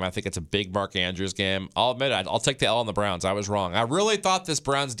Lamar game. I think it's a big Mark Andrews game. I'll admit it. I'll take the L on the Browns. I was wrong. I really thought this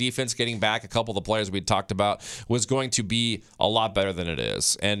Browns defense getting back a couple of the players we talked about was going to be a lot better than it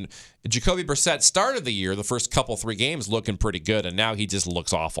is. And Jacoby Brissett started the year, the first 3 games, looking pretty good, and now he just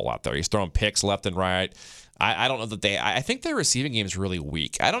looks awful out there. He's throwing picks left and right. I don't know that I think their receiving game is really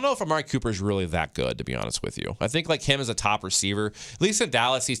weak. I don't know if Amari Cooper is really that good, to be honest with you. I think like him as a top receiver, at least in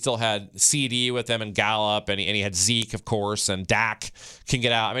Dallas, he still had CD with them and Gallup, and he had Zeke, of course, and Dak can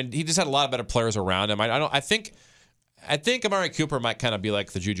get out. I mean, he just had a lot of better players around him. I think Amari Cooper might kind of be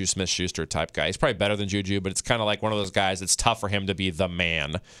like the Juju Smith-Schuster type guy. He's probably better than Juju, but it's kind of like one of those guys. It's tough for him to be the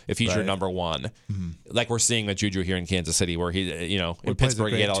man if he's your number one. Mm-hmm. Like we're seeing with Juju here in Kansas City, where he, in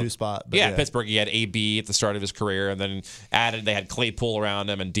Pittsburgh he had Pittsburgh he had AB at the start of his career, and then they had Claypool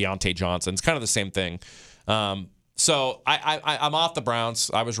around him and Deontay Johnson. It's kind of the same thing. So I'm off the Browns.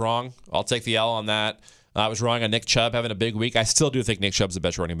 I was wrong. I'll take the L on that. I was wrong on Nick Chubb having a big week. I still do think Nick Chubb's the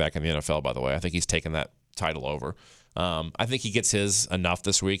best running back in the NFL. By the way, I think he's taken that title over. I think he gets his enough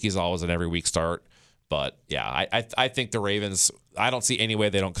this week. He's always an every week start. But, yeah, I think the Ravens, I don't see any way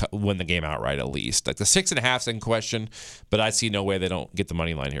they don't win the game outright at least. Like the 6.5's in question, but I see no way they don't get the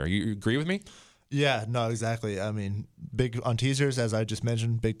money line here. You agree with me? Yeah, no, exactly. I mean, big on teasers, as I just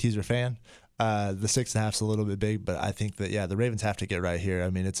mentioned, big teaser fan. The 6.5's a little bit big, but I think that, the Ravens have to get right here. I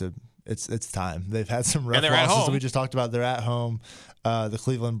mean, it's time. They've had some rough losses that we just talked about. They're at home. The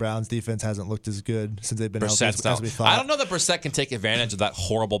Cleveland Browns defense hasn't looked as good since they've been healthy as we thought. I don't know that Brissett can take advantage of that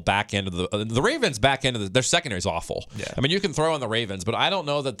horrible back end of the Ravens. Back end of their secondary is awful. Yeah. I mean, you can throw in the Ravens, but I don't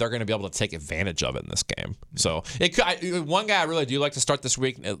know that they're going to be able to take advantage of it in this game. So one guy I really do like to start this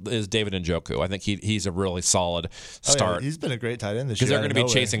week is David Njoku. I think he's a really solid start. Yeah, he's been a great tight end this year. Because they're going to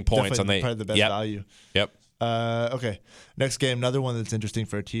be chasing points. Definitely probably the best value. Yep. Okay, next game, another one that's interesting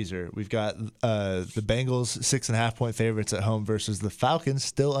for a teaser. We've got the Bengals 6.5 point favorites at home versus the Falcons,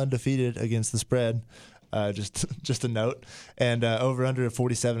 still undefeated against the spread. Just a note, and over under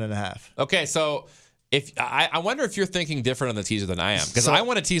 47.5. Okay, so if I wonder if you're thinking different on the teaser than I am, because I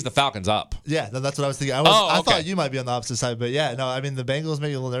want to tease the Falcons up. Yeah, that's what I was thinking. I thought you might be on the opposite side, but I mean the Bengals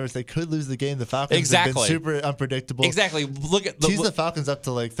make you a little nervous. They could lose the game. The Falcons have been super unpredictable. Exactly. Tease the Falcons up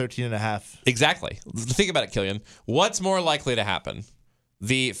to like 13.5. Exactly. Think about it, Killian. What's more likely to happen?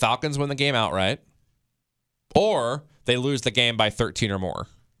 The Falcons win the game outright, or they lose the game by 13 or more.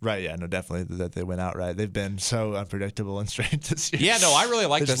 Right, yeah, no, definitely that they went outright. They've been so unpredictable and strange this year. Yeah, no, I really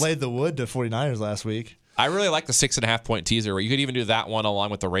like this. They just laid the wood to 49ers last week. I really like the 6.5 point teaser where you could even do that one along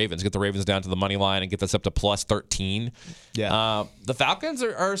with the Ravens. Get the Ravens down to the money line and get this up to plus 13. Yeah. The Falcons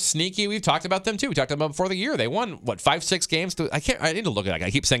are sneaky. We've talked about them too. We talked about them before the year. They won, 5-6 games? I need to look at it. I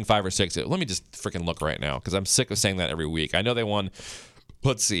keep saying 5 or 6. Let me just freaking look right now because I'm sick of saying that every week. I know they won,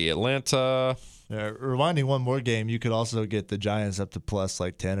 let's see, Atlanta. Rewinding one more game, you could also get the Giants up to plus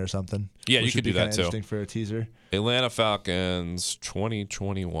like 10 or something. Yeah, you could do that too. Interesting for a teaser. Atlanta Falcons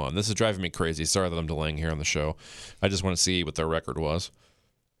 2021. This is driving me crazy. Sorry that I'm delaying here on the show. I just want to see what their record was.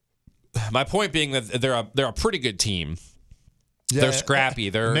 My point being that they're a pretty good team. Yeah, they're scrappy.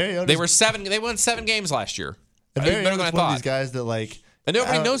 They won 7 games last year. And better than I thought. One of these guys that like. And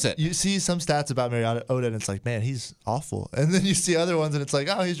nobody knows it. You see some stats about Mariota, and it's like, man, he's awful. And then you see other ones, and it's like,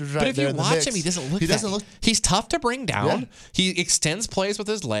 oh, he's right there. But if you watch him, he doesn't look. He's tough to bring down. Yeah. He extends plays with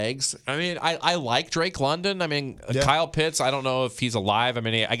his legs. I mean, I like Drake London. I mean, Kyle Pitts. I don't know if he's alive. I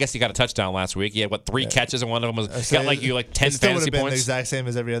mean, I guess he got a touchdown last week. He had 3 catches, and one of them got 10 fantasy points. It would have been the exact same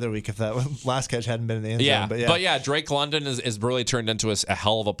as every other week if that last catch hadn't been in the end zone. But Drake London is really turned into a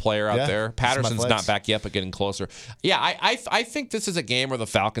hell of a player out there. Patterson's not back yet, but getting closer. Yeah, I think this is a game where the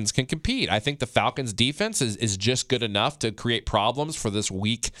Falcons can compete. I think the Falcons defense is just good enough to create problems for this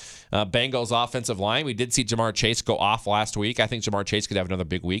weak Bengals offensive line. We did see Jamar Chase go off last week. I think Jamar Chase could have another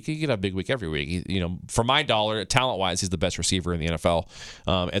big week. He could have a big week every week. For my dollar, talent-wise, he's the best receiver in the NFL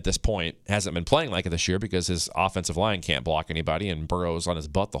at this point. Hasn't been playing like it this year because his offensive line can't block anybody, and Burrow's on his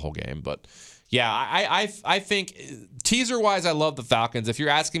butt the whole game. But yeah, I think teaser-wise, I love the Falcons. If you're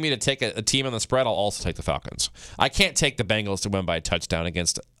asking me to take a team on the spread, I'll also take the Falcons. I can't take the Bengals to win by a touchdown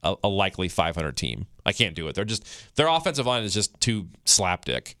against a likely 500 team. I can't do it. Their offensive line is just too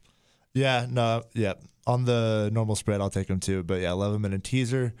slapdick. Yeah, no, yeah. On the normal spread, I'll take them too. But yeah, 11 minute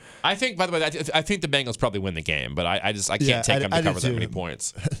teaser. I think, by the way, I think the Bengals probably win the game, but I can't take them to cover that many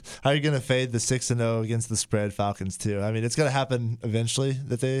points. How are you going to fade the 6-0 against the spread Falcons too? I mean, it's going to happen eventually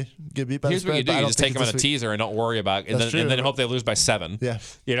that they get beat by the spread. Here's what you do: you just take them on a teaser and don't worry about it, and then hope they lose by 7.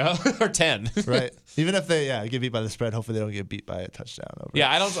 Yeah, or 10. Right. Even if they get beat by the spread, hopefully they don't get beat by a touchdown.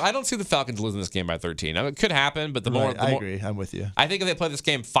 I don't see the Falcons losing this game by 13. I mean, it could happen, but I agree. I'm with you. I think if they play this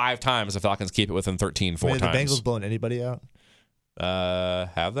game 5 times, the Falcons keep it within 13 4 times. The Bengals blown anybody out?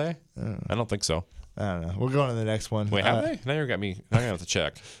 Have they? I don't think so. I don't know. We're going to the next one. Wait, have they? Now you got me. I'm gonna have to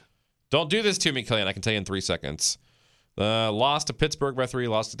check. Don't do this to me, Killian. I can tell you in 3 seconds. Lost to Pittsburgh by 3,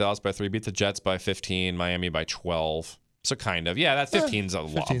 lost to Dallas by 3, beat the Jets by 15, Miami by 12. So kind of. Yeah, that 15's a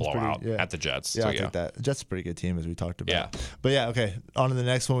blowout at the Jets. Yeah, so, I'll take that. The Jets are a pretty good team, as we talked about. Yeah. But yeah, okay. On to the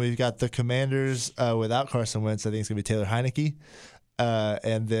next one. We've got the Commanders without Carson Wentz. I think it's going to be Taylor Heineke.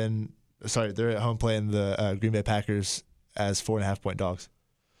 And then, they're at home playing the Green Bay Packers as 4.5-point dogs.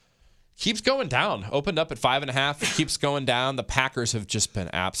 Keeps going down. Opened up at 5.5. It keeps going down. The Packers have just been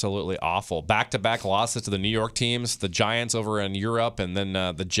absolutely awful. Back-to-back losses to the New York teams, the Giants over in Europe, and then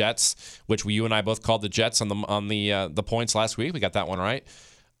the Jets, which you and I both called the Jets on the points last week. We got that one right.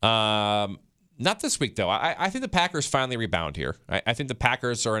 Not this week though. I think the Packers finally rebound here. I think the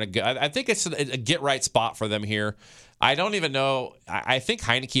Packers are in a good. I think it's a get right spot for them here. I don't even know. I think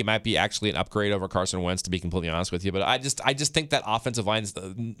Heineke might be actually an upgrade over Carson Wentz, to be completely honest with you. But I just think that offensive line's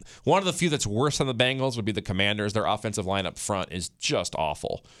one of the few that's worse than the Bengals would be the Commanders. Their offensive line up front is just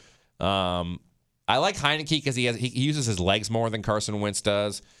awful. I like Heineke because he uses his legs more than Carson Wentz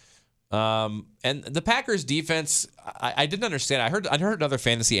does. And the Packers defense, I didn't understand. I heard another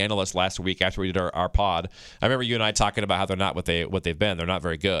fantasy analyst last week after we did our pod. I remember you and I talking about how they're not what they've been. They're not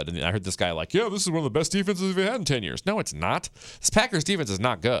very good. And I heard this guy like, this is one of the best defenses we've had in 10 years. No, it's not. This Packers defense is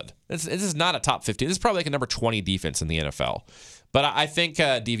not good. This is not a top 15. This is probably like a number 20 defense in the NFL. But I think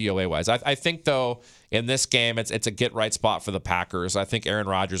DVOA-wise, I think, though, in this game, it's a get-right spot for the Packers. I think Aaron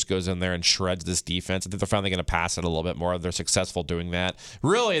Rodgers goes in there and shreds this defense. I think they're finally going to pass it a little bit more. They're successful doing that.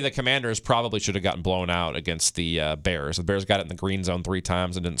 Really, the Commanders probably should have gotten blown out against the Bears. The Bears got it in the green zone 3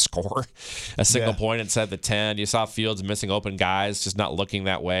 times and didn't score a single point inside the 10. You saw Fields missing open guys, just not looking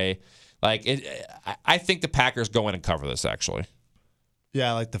that way. I think the Packers go in and cover this, actually.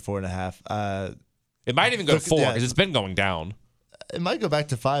 Yeah, I like the 4.5. It might even go to 4 because it's been going down. It might go back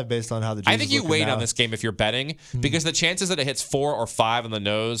to 5 based on how the. I think you wait on this game if you're betting because the chances that it hits 4 or 5 on the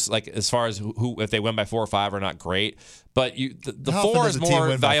nose, like as far as who if they win by 4 or 5, are not great. But the 4 is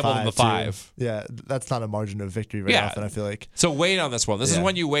more valuable than the 5. Too? Yeah, that's not a margin of victory very often. I feel like. So wait on this one. This is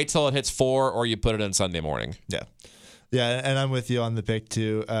when you wait till it hits 4 or you put it in Sunday morning. Yeah, and I'm with you on the pick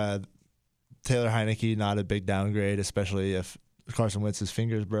too. Taylor Heineke, not a big downgrade, especially if Carson Wentz's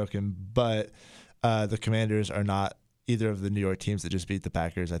finger is broken. But the Commanders are not either of the New York teams that just beat the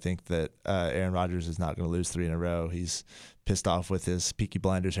Packers. I think that Aaron Rodgers is not going to lose 3 in a row. He's pissed off with his Peaky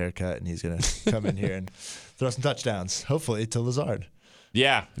Blinders haircut, and he's going to come in here and throw some touchdowns, hopefully, to Lazard.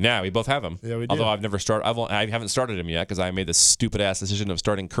 Yeah, we both have him. Yeah, we do. Although I haven't started him yet because I made the stupid-ass decision of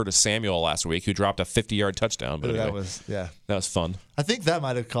starting Curtis Samuel last week, who dropped a 50-yard touchdown. But anyway, that was fun. I think that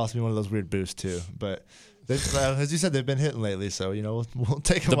might have cost me one of those weird boosts, too, but... as you said, they've been hitting lately, so we'll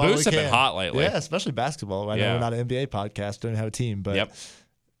take them. The boosts have been hot lately. Yeah, especially basketball. I know we're not an NBA podcast, don't have a team, but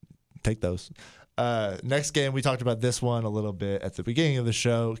take those. Next game, we talked about this one a little bit at the beginning of the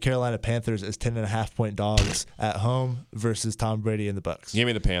show. Carolina Panthers as 10.5-point dogs at home versus Tom Brady and the Bucs. Give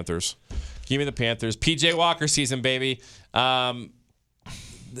me the Panthers. PJ Walker season, baby.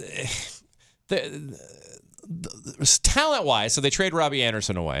 Talent-wise, so they trade Robbie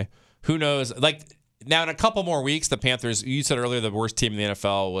Anderson away. Who knows? Now, in a couple more weeks, the Panthers, you said earlier the worst team in the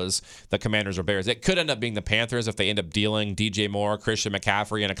NFL was the Commanders or Bears. It could end up being the Panthers if they end up dealing DJ Moore, Christian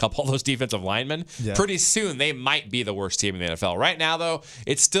McCaffrey, and a couple of those defensive linemen. Yeah. Pretty soon, they might be the worst team in the NFL. Right now, though,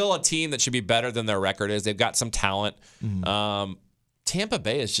 it's still a team that should be better than their record is. They've got some talent. Mm-hmm. Tampa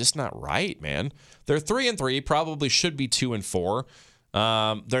Bay is just not right, man. They're 3-3, probably should be 2-4.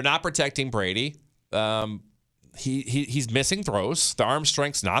 They're not protecting Brady. He's missing throws. The arm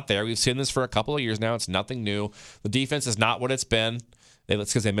strength's not there. We've seen this for a couple of years now. It's nothing new. The defense is not what it's been.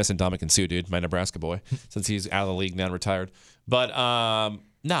 It's because they missing Dominic and Sue, dude, my Nebraska boy, since he's out of the league now and retired. But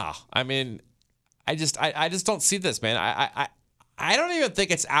nah, I mean, I just don't see this, man. I don't even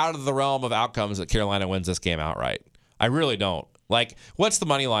think it's out of the realm of outcomes that Carolina wins this game outright. I really don't. Like, what's the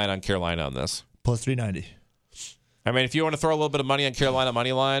money line on Carolina on this? Plus 390. I mean, if you want to throw a little bit of money on Carolina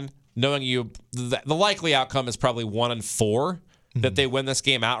money line, knowing the likely outcome is probably 1-4 that they win this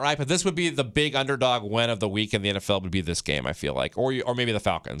game outright. But this would be the big underdog win of the week in the NFL would be this game, I feel like, or maybe the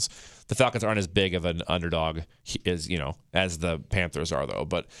Falcons. The Falcons aren't as big of an underdog as the Panthers are, though.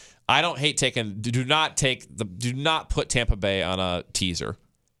 But I don't hate taking. Do not put Tampa Bay on a teaser.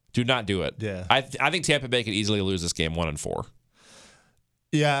 Do not do it. Yeah, I think Tampa Bay could easily lose this game 1-4.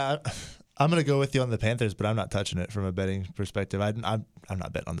 Yeah. I'm going to go with you on the Panthers, but I'm not touching it from a betting perspective. I'm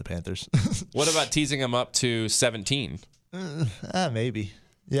not betting on the Panthers. What about teasing them up to 17? Maybe.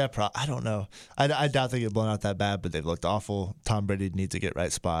 Yeah, I don't know. I doubt they get blown out that bad, but they've looked awful. Tom Brady needs to get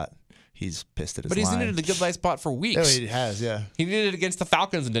right spot. He's pissed at his line. But he's needed a good right spot for weeks. Oh, he has, yeah. He needed it against the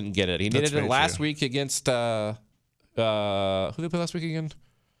Falcons and didn't get it. He needed it last week against who did they play last week again?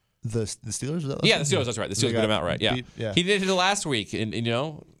 The Steelers? Yeah, the Steelers. That's right. The Steelers beat him out, right? Yeah. He needed it last week, and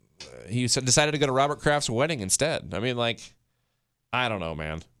he decided to go to Robert Kraft's wedding instead. I mean, like, I don't know,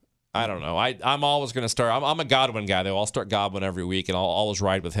 man. I don't know. I'm always going to start. I'm a Godwin guy, though. I'll start Godwin every week, and I'll always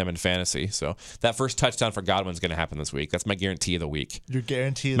ride with him in fantasy. So that first touchdown for Godwin's going to happen this week. That's my guarantee of the week. Your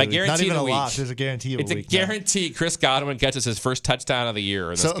guarantee of the week. Not even a loss. There's a guarantee of the week. It's a guarantee Chris Godwin catches his first touchdown of the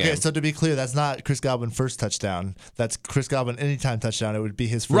year in this game. Okay, so to be clear, that's not Chris Godwin first touchdown. That's Chris Godwin anytime touchdown. It would be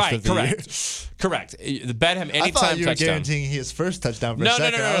his first of the year. Correct. Bet him anytime touchdown. I thought you were guaranteeing his first touchdown for a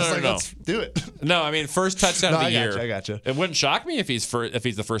second. No. I was like, let's do it. No, I mean, first touchdown of the year. I got you. It wouldn't shock me if he's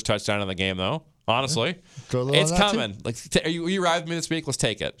the first touchdown of the game, though. Honestly, it's coming. Like, are you ride with me this week? Let's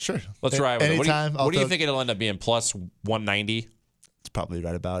take it. Sure. Let's ride with it. What do you think think it'll end up being? Plus 190? It's probably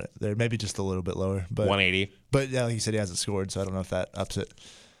right about it. There, maybe just a little bit lower, but 180. But yeah, like you said, he hasn't scored, so I don't know if that ups it.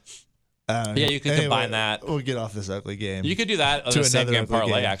 Yeah, you could combine that. We'll get off this ugly game. You could do that on the same game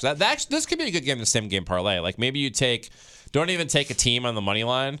parlay. Actually, this could be a good game in the same game parlay. Like maybe you don't even take a team on the money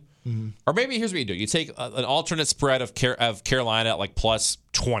line, or maybe here's what you do: you take an alternate spread of Carolina at like plus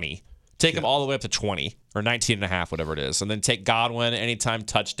 20. Take them all the way up to 20 or 19.5, whatever it is. And then take Godwin anytime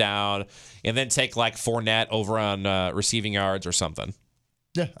touchdown. And then take like Fournette over on receiving yards or something.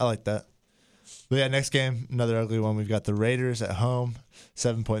 Yeah, I like that. But yeah, next game, another ugly one. We've got the Raiders at home,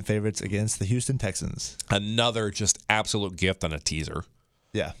 7-point favorites against the Houston Texans. Another just absolute gift on a teaser.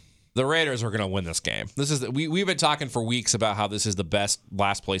 Yeah. The Raiders are going to win this game. We've been talking for weeks about how this is the best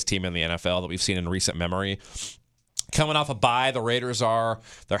last place team in the NFL that we've seen in recent memory. Coming off a bye, the Raiders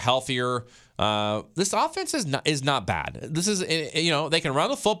they're healthier. This offense is not bad. This is they can run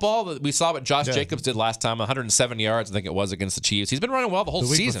the football. We saw what Josh Jacobs did last time, 170 yards, I think it was, against the Chiefs. He's been running well the whole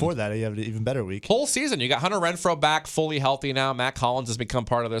season. Before that, he had an even better week. Whole season. You got Hunter Renfrow back, fully healthy now. Matt Collins has become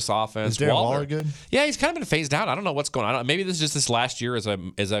part of this offense. Is Darren Waller good? Yeah, he's kind of been phased out. I don't know what's going on. Maybe this is just this last year as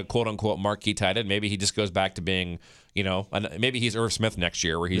a quote unquote marquee tight end. Maybe he just goes back to being. Maybe he's Irv Smith next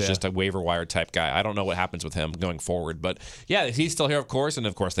year where he's just a waiver wire type guy. I don't know what happens with him going forward. But, yeah, he's still here, of course, and,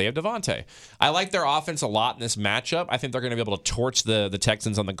 of course, they have Devontae. I like their offense a lot in this matchup. I think they're going to be able to torch the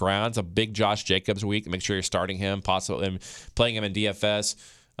Texans on the ground. It's a big Josh Jacobs week. Make sure you're starting him, possibly playing him in DFS.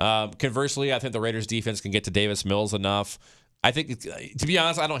 Conversely, I think the Raiders' defense can get to Davis Mills enough. I think, to be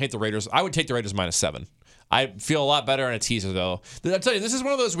honest, I don't hate the Raiders. I would take the Raiders -7. I feel a lot better on a teaser, though. I'll tell you, this is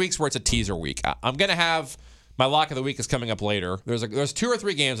one of those weeks where it's a teaser week. I'm going to have... My lock of the week is coming up later. There's 2 or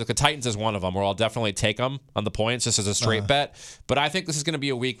 3 games, like the Titans is one of them, where I'll definitely take them on the points just as a straight bet. But I think this is going to be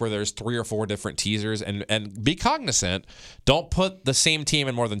a week where there's 3 or 4 different teasers, and be cognizant. Don't put the same team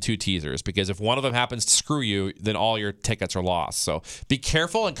in more than 2 teasers, because if one of them happens to screw you, then all your tickets are lost. So be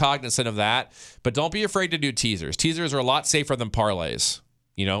careful and cognizant of that, but don't be afraid to do teasers. Teasers are a lot safer than parlays,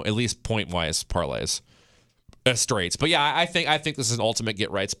 at least point-wise parlays, straights. But yeah, I think this is an ultimate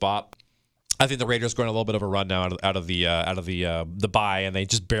get-right spot. I think the Raiders are going a little bit of a run now out of the bye, and they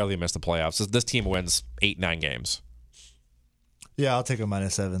just barely missed the playoffs. This team wins 8-9 games. Yeah, I'll take a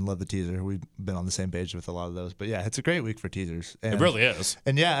 -7. Love the teaser. We've been on the same page with a lot of those. But yeah, it's a great week for teasers. It really is.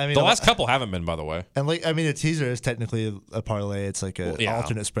 And yeah, I mean, the last couple haven't been, by the way. And a teaser is technically a parlay. It's like an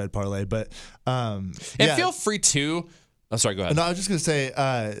alternate spread parlay. But feel free to. I'm sorry. Go ahead. No, I was just gonna say,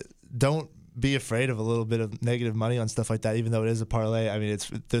 don't be afraid of a little bit of negative money on stuff like that, even though it is a parlay. I mean,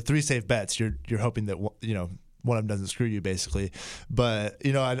 they're 3 safe bets. You're hoping that one of them doesn't screw you, basically. But,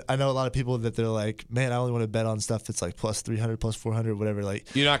 I know a lot of people that they're like, man, I only want to bet on stuff that's like plus 300, plus 400, whatever. Like,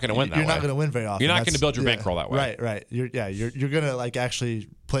 you're not going to win that way. You're not going to win very often. You're not going to build your bankroll that way. Right. You're going to like actually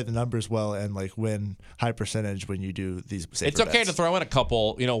play the numbers well and like win high percentage when you do these safer It's okay bets. to throw in a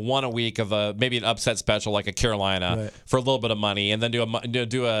couple, one a week of maybe an upset special like a Carolina for a little bit of money, and then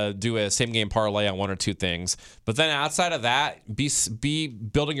do a same game parlay on one or two things. But then outside of that, be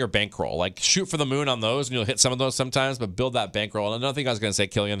building your bankroll. Like shoot for the moon on those, and you'll hit some of those sometimes. But build that bankroll. And another thing I was going to say,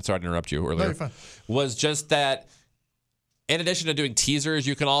 Killian, sorry to interrupt you earlier, No, you're fine. was just that. In addition to doing teasers,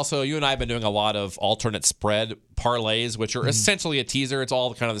 you can also, you and I have been doing a lot of alternate spread parlays, which are essentially a teaser. It's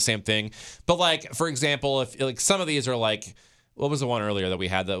all kind of the same thing. But like, for example, if like some of these are like, what was the one earlier that we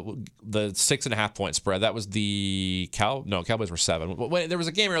had, the 6.5 point spread? That was the Cowboys were 7. There was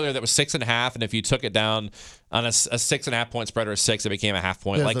a game earlier that was 6.5, and if you took it down on a 6.5 point spread or a 6, it became a half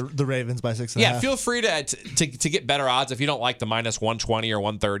point. Yeah, Like the Ravens by 6.5. Yeah, feel free to get better odds if you don't like the minus 120 or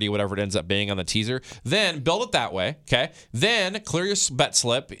 130, whatever it ends up being on the teaser. Then build it that way, okay? Then clear your bet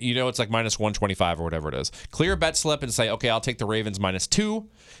slip. It's like minus 125 or whatever it is. Clear your bet slip and say, okay, I'll take the Ravens minus 2.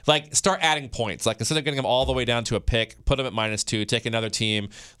 Like start adding points. Like instead of getting them all the way down to a pick, put them at minus 2. Take another team.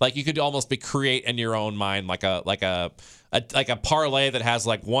 Like you could almost create in your own mind like a parlay that has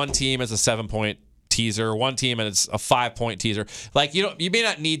like one team as a 7-point teaser, one team and it's a 5-point teaser. Like you may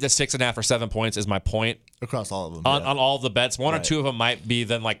not need the 6.5 or 7 points is my point. Across all of them. On all the bets. One or two of them might be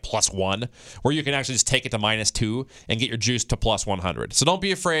then like plus 1, where you can actually just take it to minus 2 and get your juice to plus 100. So don't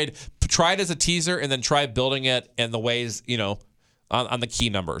be afraid. Try it as a teaser and then try building it in the ways, on the key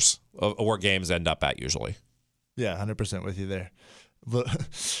numbers of where games end up at usually. Yeah, 100% with you there.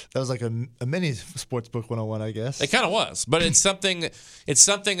 That was like a mini sportsbook 101, I guess. It kind of was, but it's something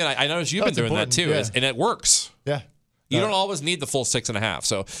that I noticed you've been doing that too, and it works. Yeah. You don't always need the full 6.5.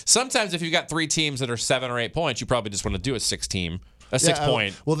 So sometimes if you've got 3 teams that are 7 or 8 points, you probably just want to do a 6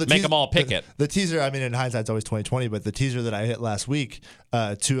 point. Well, make them all pick it. The teaser, I mean, in hindsight, it's always 20/20, but the teaser that I hit last week,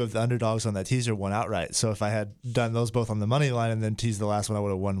 2 of the underdogs on that teaser won outright. So if I had done those both on the money line and then teased the last one, I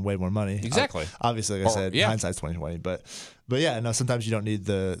would have won way more money. Exactly. Obviously, like I said, hindsight's 20/20, but yeah, no, sometimes you don't need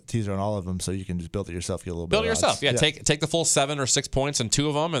the teaser on all of them, so you can just build it yourself, get a little bit. Build it yourself, odds. yeah. Take the full 7 or 6 points in 2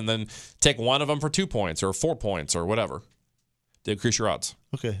 of them, and then take one of them for 2 points or 4 points or whatever to increase your odds.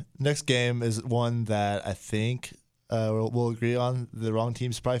 Okay, next game is one that I think we'll agree on. The wrong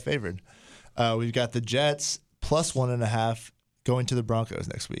team's probably favored. We've got the Jets plus 1.5 going to the Broncos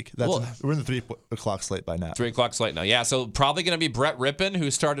next week. We're in the 3 o'clock slate by now. 3 o'clock slate now. Yeah, so probably going to be Brett Rippon, who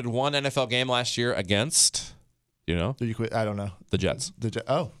started one NFL game last year against, Did you quit? I don't know. The Jets.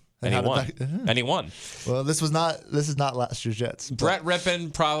 And he won. And he won. Well, this is not last year's Jets. Brett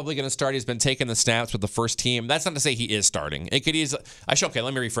Rippon probably going to start. He's been taking the snaps with the first team. That's not to say he is starting. It could easily. Okay,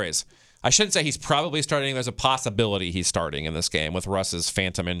 let me rephrase. I shouldn't say he's probably starting. There's a possibility he's starting in this game with Russ's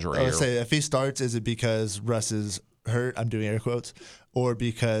phantom injury. I would say if he starts, is it because Russ is hurt? I'm doing air quotes, or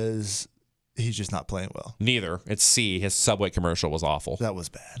because he's just not playing well? Neither. It's C. His Subway commercial was awful. That was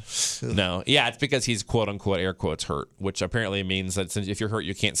bad. No. Yeah, it's because he's quote unquote air quotes hurt, which apparently means that if you're hurt,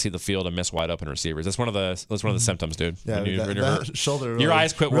 you can't see the field and miss wide open receivers. That's one of the symptoms, dude. Yeah, when you're hurt. Shoulder. Your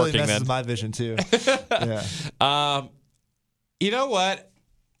eyes quit really working. Messes Then my vision too. Yeah. You know what?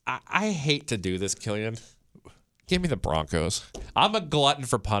 I hate to do this, Killian. Give me the Broncos. I'm a glutton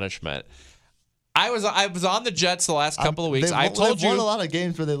for punishment. I was on the Jets the last couple of weeks. They've won a lot of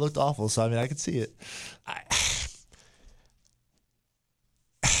games where they looked awful, so I mean I could see it.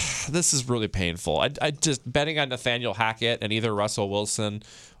 This is really painful. I just betting on Nathaniel Hackett and either Russell Wilson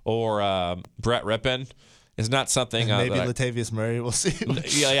or Brett Rippon is not something. Maybe Latavius Murray. We'll see.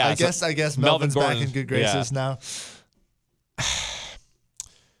 Yeah. I guess Melvin's back in good graces now.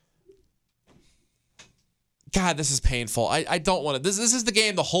 God, this is painful. I don't want to. This is the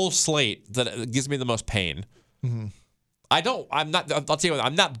game, the whole slate that gives me the most pain. Mm-hmm. I'll tell you what,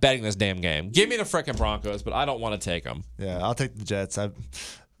 I'm not betting this damn game. Give me the frickin' Broncos, but I don't want to take them. Yeah, I'll take the Jets. I'm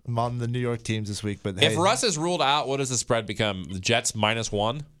on the New York teams this week, but if Russ is ruled out, what does the spread become? The Jets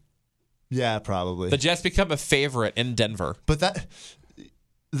 -1? Yeah, probably. The Jets become a favorite in Denver. But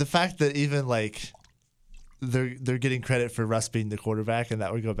the fact that even like they're getting credit for Russ being the quarterback and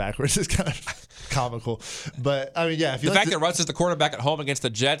that would go backwards is kind of comical. But I mean, yeah, if you the fact that Russ is the quarterback at home against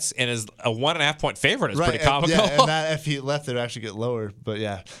the Jets and is a 1.5 point favorite is pretty comical. And that if he left, it would actually get lower. But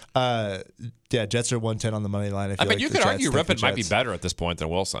yeah, Jets are 110 on the money line. You could argue Rippon might be better at this point than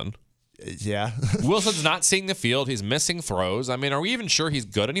Wilson. Yeah. Wilson's not seeing the field. He's missing throws. I mean, are we even sure he's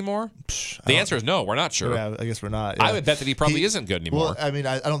good anymore? The answer is no, we're not sure. Yeah, I guess we're not. Yeah. I would bet that he probably isn't good anymore. Well, I mean,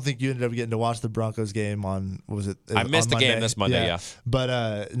 I don't think you ended up getting to watch the Broncos game on, what was it? I missed the game this Monday, yeah.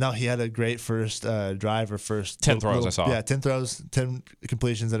 But no, he had a great first drive or first 10 throws, I saw. Yeah, 10 throws, 10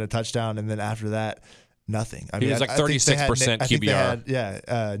 completions, and a touchdown. And then after that, nothing. I mean, he was like 36% QBR.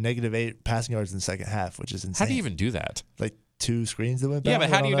 -8 passing yards in the second half, which is insane. How do you even do that? Like 2 screens that went back? Yeah, but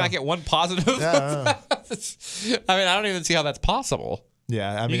how do you not get one positive? Yeah, I mean, I don't even see how that's possible.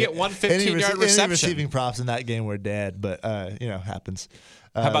 Yeah, I mean, you get one 15-yard reception. Any receiving props in that game were dead, but happens.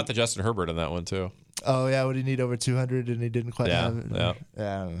 How about the Justin Herbert in that one too? Oh yeah, what did he need, over 200, and he didn't quite have it? Yeah. I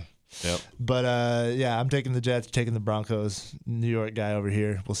don't know. Yep. But I'm taking the Jets, taking the Broncos. New York guy over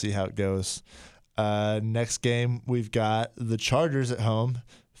here. We'll see how it goes. Next game, we've got the Chargers at home,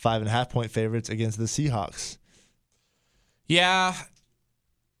 5.5-point favorites against the Seahawks. Yeah.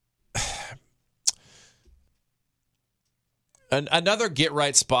 Another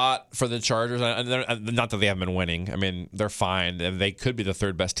get-right spot for the Chargers. Not that they haven't been winning. I mean, they're fine. They could be the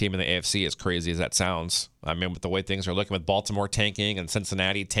third best team in the AFC, as crazy as that sounds. I mean, with the way things are looking, with Baltimore tanking and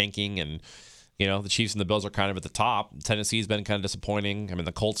Cincinnati tanking, and the Chiefs and the Bills are kind of at the top. Tennessee's been kind of disappointing. I mean,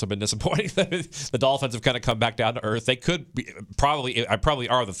 the Colts have been disappointing. The Dolphins have kind of come back down to earth. They could be probably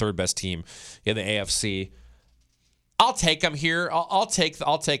are the third best team in the AFC. I'll take them here. I'll take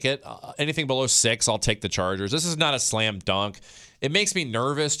it. Anything below 6, I'll take the Chargers. This is not a slam dunk. It makes me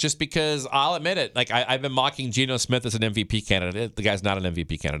nervous just because I'll admit it. Like I've been mocking Geno Smith as an MVP candidate. The guy's not an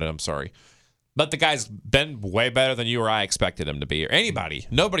MVP candidate. I'm sorry. But the guy's been way better than you or I expected him to be, or anybody.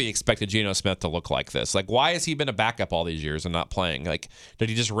 Nobody expected Geno Smith to look like this. Like, why has he been a backup all these years and not playing? Like, did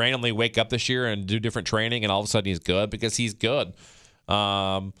he just randomly wake up this year and do different training and all of a sudden he's good? Because he's good.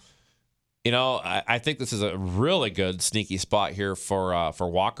 I think this is a really good sneaky spot here for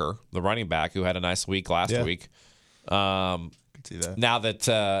Walker, the running back, who had a nice week last week. Could see that. Now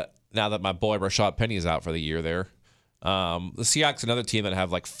that my boy Rashad Penny is out for the year there. The Seahawks, another team that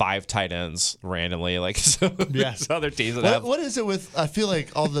have like 5 tight ends randomly, like there's other teams that have. What is it with? I feel like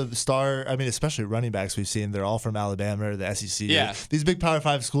all the especially running backs we've seen, they're all from Alabama or the SEC. Yeah, these big Power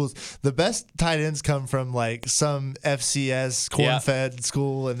 5 schools. The best tight ends come from like some FCS corn-fed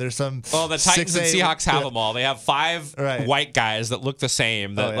school, and there's some. Well, the Titans and Seahawks have them all. They have 5 white guys that look the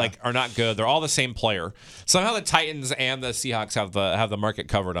same that are not good. They're all the same player. Somehow the Titans and the Seahawks have the market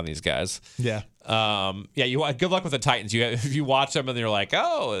covered on these guys. Yeah. Good luck with the Titans. If you watch them and you're like,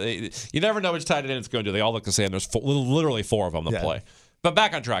 you never know which tight end it's going to do. They all look the same. There's literally 4 of them to play. But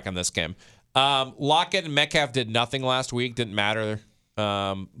back on track on this game. Lockett and Metcalf did nothing last week. Didn't matter.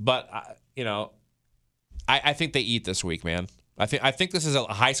 But I think they eat this week, man. I think this is a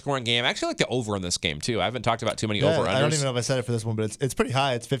high-scoring game. I actually like the over in this game, too. I haven't talked about too many over-unders. I don't even know if I said it for this one, but it's pretty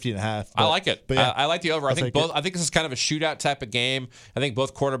high. It's 50.5. I like it. But I like the over. I think this is kind of a shootout type of game. I think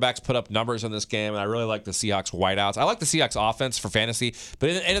both quarterbacks put up numbers in this game, and I really like the Seahawks wideouts. I like the Seahawks offense for fantasy,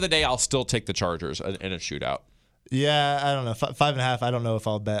 but at the end of the day, I'll still take the Chargers in a shootout. Yeah, I don't know. 5.5. I don't know if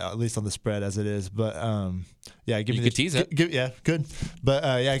I'll bet, at least on the spread as it is. But give me you can tease it. Good.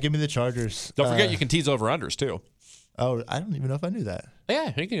 But give me the Chargers. Don't forget you can tease over-unders, too. Oh, I don't even know if I knew that. Yeah,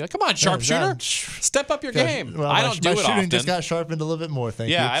 come on, sharpshooter. Step up your game. Well, I don't do it often. My shooting just got sharpened a little bit more, thank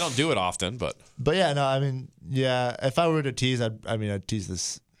you. Yeah, I don't do it often, but yeah, no, I mean, if I were to tease, I'd tease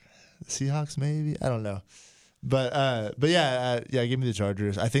the Seahawks maybe. I don't know. But give me the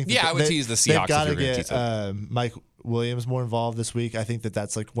Chargers. I think I would tease the Seahawks. They've got to get Mike Williams more involved this week. I think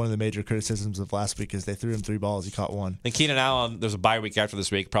that's like one of the major criticisms of last week is they threw him 3 balls, he caught 1. And Keenan Allen, there's a bye week after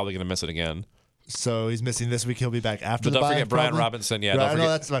this week, probably going to miss it again. So he's missing this week. He'll be back after the bye. Don't forget Brian probably. Robinson. Yeah, I know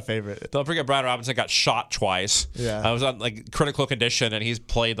that's my favorite. Don't forget Brian Robinson got shot twice. Yeah, I was on like critical condition, and he's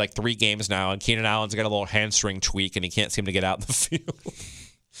played like 3 games now. And Keenan Allen's got a little hamstring tweak, and he can't seem to get out in the field.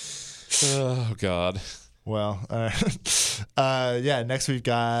 Oh God. Well, next we've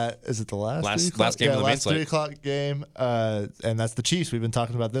got, is it the last game of the main slate? 3 o'clock game, and that's the Chiefs. We've been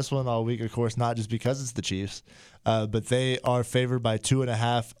talking about this one all week, of course, not just because it's the Chiefs, but they are favored by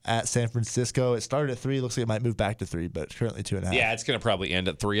 2.5 at San Francisco. It started at 3. Looks like it might move back to 3, but currently 2.5. Yeah, it's going to probably end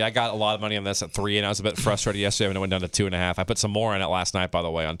at 3. I got a lot of money on this at 3, and I was a bit frustrated yesterday when it went down to 2.5. I put some more on it last night, by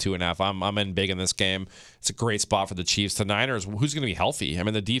the way, on 2.5. I'm in big in this game. It's a great spot for the Chiefs. The Niners, who's going to be healthy? I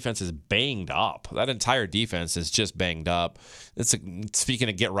mean, the defense is banged up. That entire defense is just banged up. Speaking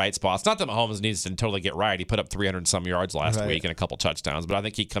of get right spots, not that Mahomes needs to totally get right. He put up 300-some yards last week and a couple touchdowns, but I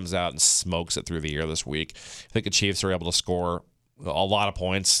think he comes out and smokes it through the air this week. I think the Chiefs are able to score a lot of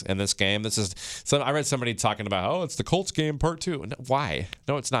points in this game. I read somebody talking about, it's the Colts game part 2. No, why?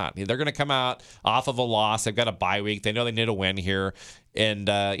 No, it's not. They're going to come out off of a loss. They've got a bye week. They know they need a win here. And,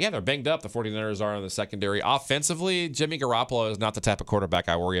 they're banged up. The 49ers are in the secondary. Offensively, Jimmy Garoppolo is not the type of quarterback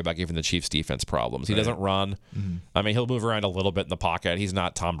I worry about giving the Chiefs defense problems. He doesn't run. Mm-hmm. I mean, he'll move around a little bit in the pocket. He's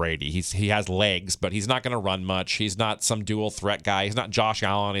not Tom Brady. He has legs, but he's not going to run much. He's not some dual threat guy. He's not Josh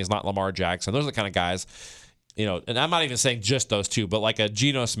Allen. He's not Lamar Jackson. Those are the kind of guys, and I'm not even saying just those two, but like a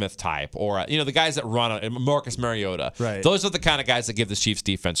Geno Smith type or, the guys that run, Marcus Mariota. Right. Those are the kind of guys that give the Chiefs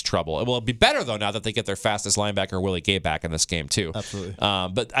defense trouble. It will be better, though, now that they get their fastest linebacker, Willie Gay, back in this game, too. Absolutely.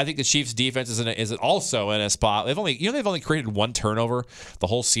 But I think the Chiefs defense is also in a spot. They've only created 1 turnover the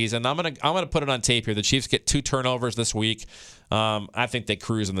whole season. I'm gonna put it on tape here. The Chiefs get 2 turnovers this week. I think they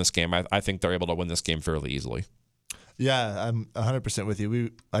cruise in this game. I think they're able to win this game fairly easily. Yeah, I'm 100% with you.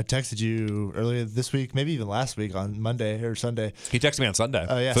 I texted you earlier this week, maybe even last week on Monday or Sunday. He texted me on Sunday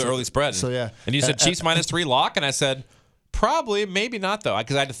yeah, for the early spread. So, yeah. And you said Chiefs -3 lock, and I said, probably, maybe not, though,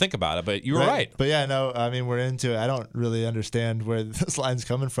 because I had to think about it. But you were right. But, yeah, no, I mean, we're into it. I don't really understand where this line's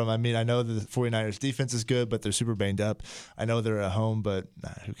coming from. I mean, I know the 49ers defense is good, but they're super banged up. I know they're at home, but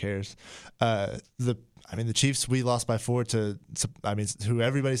who cares? The Chiefs, we lost by 4 to who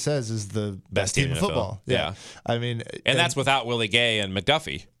everybody says is the best team in football. Yeah. And that's without Willie Gay and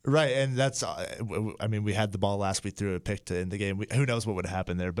McDuffie. Right, and that's, we had the ball last week, threw a pick to end the game. Who knows what would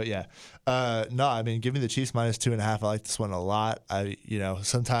happen there, but yeah. Give me the Chiefs -2.5. I like this one a lot.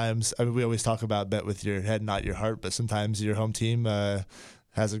 Sometimes, we always talk about bet with your head, not your heart, but sometimes your home team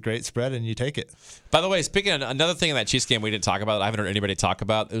has a great spread, and you take it. By the way, speaking of another thing in that Chiefs game we didn't talk about, I haven't heard anybody talk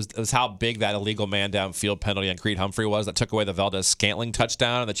about, it was how big that illegal man downfield penalty on Creed Humphrey was that took away the Valdez-Scantling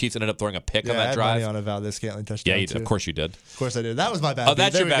touchdown, and the Chiefs ended up throwing a pick on that I had drive. money on a Valdez-Scantling touchdown. Yeah, of course you did. Of course I did. That was my bad beat.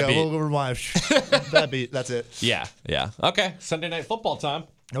 That's your bad beat. We'll rewind. Bad beat. That's it. Yeah. Okay, Sunday Night Football time.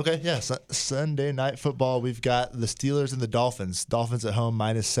 Okay, yeah. Sunday Night Football, we've got the Steelers and the Dolphins. Dolphins at home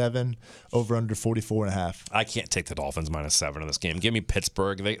 -7, over under 44.5. I can't take the Dolphins -7 in this game. Give me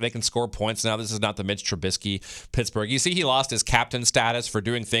Pittsburgh. They can score points now. This is not the Mitch Trubisky Pittsburgh. You see, he lost his captain status for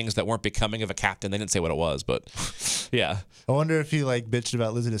doing things that weren't becoming of a captain. They didn't say what it was, but yeah. I wonder if he bitched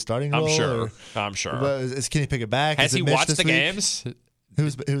about losing his starting role. I'm sure. But can he pick it back? Has he watched the games?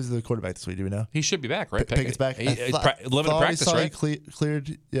 Who's the quarterback this week? Do we know? He should be back, right? Pickett's back. He's limited practice, right?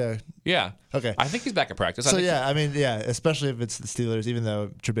 Cleared. Yeah. Yeah. Okay. I think he's back at practice. So especially if it's the Steelers, even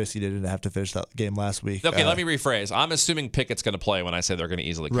though Trubisky didn't have to finish that game last week. Okay, let me rephrase. I'm assuming Pickett's going to play when I say they're going to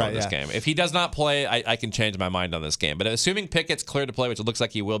easily clear this game. If he does not play, I can change my mind on this game. But assuming Pickett's cleared to play, which it looks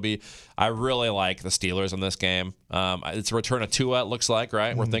like he will be, I really like the Steelers in this game. It's a return of Tua, it looks like, right?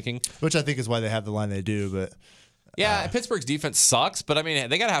 Mm-hmm. We're thinking. Which I think is why they have the line they do, but. Yeah, Pittsburgh's defense sucks, but I mean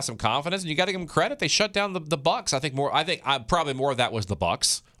they got to have some confidence, and you got to give them credit. They shut down the Bucs. I think probably more of that was the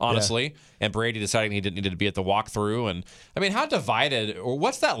Bucs, honestly, and Brady deciding he didn't need to be at the walkthrough. And I mean, how divided or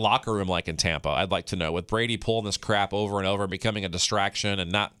what's that locker room like in Tampa? I'd like to know, with Brady pulling this crap over and over, becoming a distraction, and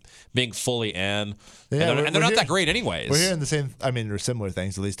not being fully in. Yeah, and they're not that great anyways. We're hearing the same, or similar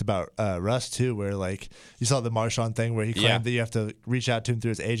things, at least about Russ too, where you saw the Marshawn thing where he claimed that you have to reach out to him through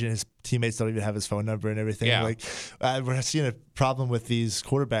his agent. His teammates don't even have his phone number and everything. Yeah. We're seeing a problem with these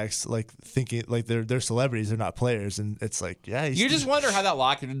quarterbacks, thinking they're celebrities, they're not players, and it's you just wonder how that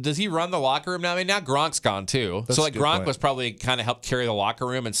locker. Does he run the locker room now? I mean, now Gronk's gone too, so Gronk was probably kind of helped carry the locker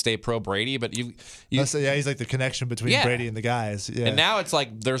room and stay pro Brady, but he's like the connection between Brady and the guys. Yeah. And now it's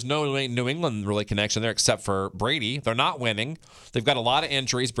there's no New England really connection there except for Brady. They're not winning. They've got a lot of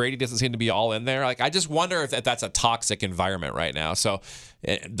injuries. Brady doesn't seem to be all in there. I just wonder if that's a toxic environment right now. So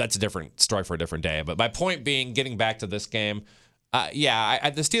that's a different story for a different day. But my point being, getting back to this game, the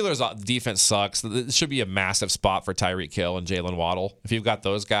Steelers' defense sucks. It should be a massive spot for Tyreek Hill and Jalen Waddle if you've got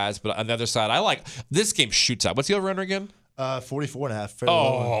those guys. But on the other side, I like this game shoots up. What's the over-under again? 44.5.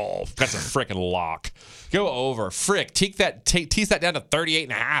 Oh, that's a freaking lock. Go over. Frick. Tease that down to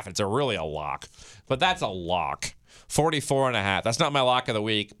 38.5. It's really a lock. But that's a lock. 44.5. That's not my lock of the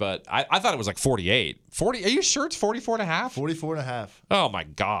week, but I thought it was 48. 40. Are you sure it's 44.5? 44.5. Oh, my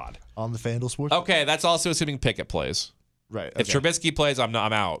God. On the FanDuel Sports. Okay, that's also assuming Pickett plays. Right. Okay. If Trubisky plays, I'm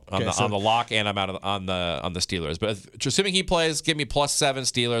out on the lock, and I'm out on the Steelers. But assuming he plays, give me +7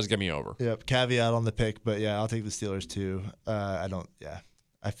 Steelers. Give me over. Yep. Caveat on the pick, but yeah, I'll take the Steelers too. I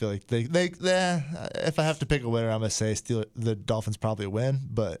feel like they if I have to pick a winner, I'm gonna say the Dolphins probably win,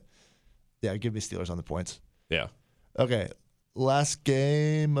 but yeah, give me Steelers on the points. Yeah. Okay. Last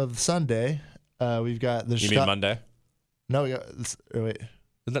game of Sunday, we've got the. You mean Monday? No, we got. Wait.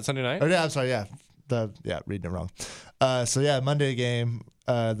 Isn't that Sunday night? Oh yeah, I'm sorry. Yeah. Reading it wrong. Monday game.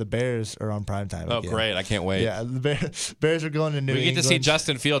 the Bears are on primetime. Oh, again. great. I can't wait. Yeah, the Bears are going to New England. We get to see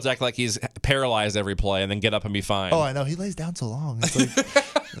Justin Fields act like he's paralyzed every play and then get up and be fine. Oh, I know. He lays down so long. It's like,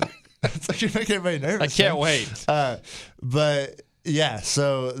 it's like you're making everybody nervous. I can't wait. But, yeah,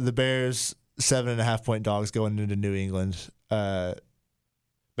 so the Bears, 7.5-point dogs going into New England.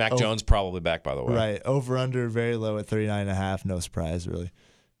 Mac Jones probably back, by the way. Right. Over-under very low at 39.5. No surprise, really.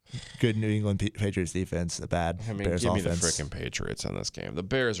 Good New England Patriots defense, a bad Bears give offense. me the freaking Patriots in this game. The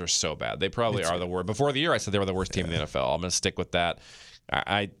Bears are so bad. They probably are the worst. Before the year, I said they were the worst team in the NFL. I'm going to stick with that.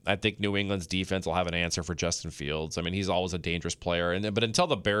 I think New England's defense will have an answer for Justin Fields. I mean, he's always a dangerous player. But until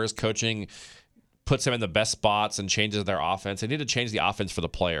the Bears coaching puts him in the best spots and changes their offense, they need to change the offense for the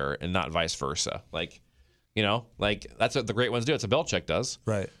player and not vice versa. That's what the great ones do. It's what Belichick does.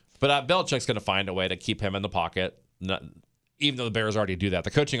 Right. But Belichick's going to find a way to keep him in the pocket. Even though the Bears already do that.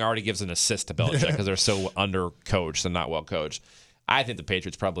 The coaching already gives an assist to Belichick because they're so under-coached and not well-coached. I think the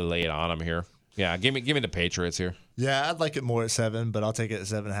Patriots probably lay it on them here. Yeah, give me the Patriots here. Yeah, I'd like it more at 7, but I'll take it at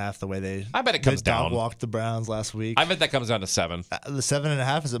 7.5 the way they I bet it comes down. Walked the Browns last week. I bet that comes down to 7. The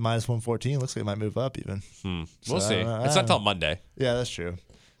 7.5 is at -114. Looks like it might move up even. We'll see. It's not until Monday. Yeah, that's true.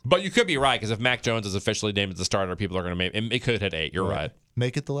 But you could be right because if Mac Jones is officially named as the starter, people are going to it could hit 8. You're right.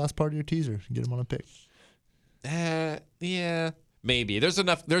 Make it the last part of your teaser. Get him on a pick. Yeah. Maybe. There's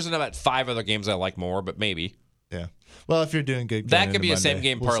enough at 5 other games I like more, but maybe. Yeah. Well, if you're doing good, that could be a same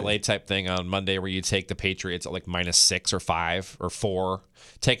game parlay type thing on Monday where you take the Patriots at like -6 or 5 or 4,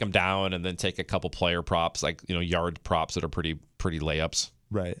 take them down, and then take a couple player props, like yard props that are pretty layups.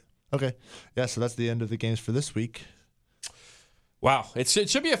 Right. Okay. Yeah. So that's the end of the games for this week. Wow, it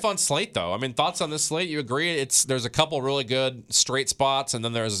should be a fun slate, though. I mean, thoughts on this slate? You agree? There's a couple really good straight spots, and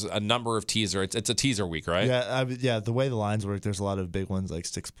then there's a number of teaser. It's a teaser week, right? Yeah. The way the lines work, there's a lot of big ones like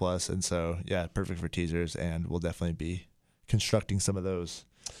 6+, and so perfect for teasers. And we'll definitely be constructing some of those.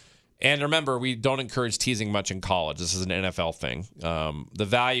 And remember, we don't encourage teasing much in college. This is an NFL thing. The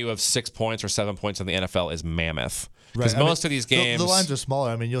value of 6 points or 7 points in the NFL is mammoth because most of these games, the lines are smaller.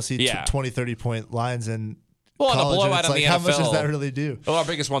 I mean, you'll see 20, 30-point lines and. Well, and a blowout in the NFL. How much does that really do? Well, our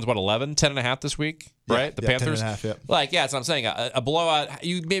biggest one's 11, 10.5 this week, right? The Panthers. 10.5, that's what I'm saying. A blowout,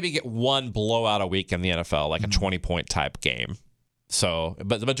 you maybe get one blowout a week in the NFL, like a 20-point type game. So,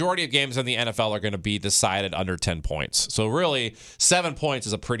 but the majority of games in the NFL are going to be decided under 10 points. So really, 7 points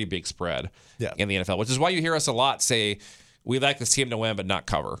is a pretty big spread in the NFL, which is why you hear us a lot say we like this team to win but not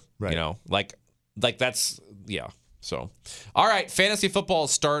cover. Right. Like that's So, all right, fantasy football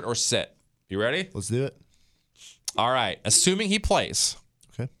start or sit. You ready? Let's do it. All right. Assuming he plays.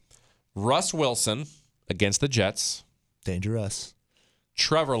 Okay. Russ Wilson against the Jets. Dangerous.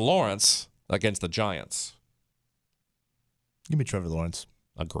 Trevor Lawrence against the Giants. Give me Trevor Lawrence.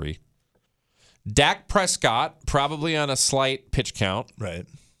 Agree. Dak Prescott, probably on a slight pitch count. Right.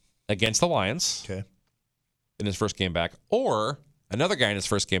 Against the Lions. Okay. In his first game back. Or another guy in his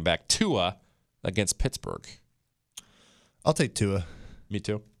first game back, Tua, against Pittsburgh. I'll take Tua. Me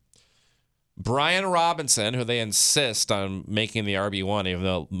too. Brian Robinson, who they insist on making the RB1, even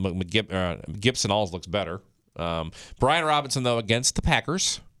though Gibson always looks better. Brian Robinson, though, against the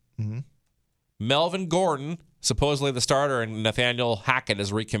Packers. Mm-hmm. Melvin Gordon, supposedly the starter, and Nathaniel Hackett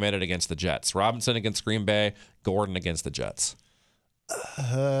is recommitted against the Jets. Robinson against Green Bay, Gordon against the Jets.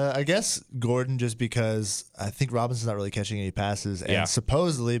 I guess Gordon, just because I think Robinson's not really catching any passes. And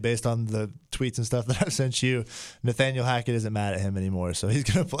supposedly, based on the tweets and stuff that I've sent you, Nathaniel Hackett isn't mad at him anymore, so he's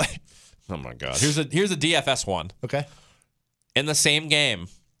going to play. Oh, my God. Here's a DFS one. Okay. In the same game,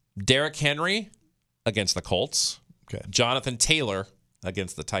 Derrick Henry against the Colts. Okay. Jonathan Taylor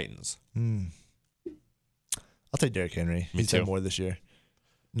against the Titans. I'll take Derrick Henry. He's had more this year.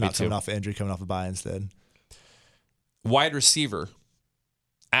 Not coming off injury, coming off a bye instead. Wide receiver,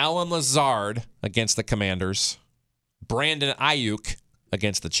 Alan Lazard against the Commanders. Brandon Ayuk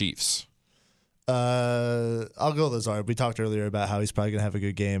against the Chiefs. I'll go Lazard. We talked earlier about how he's probably going to have a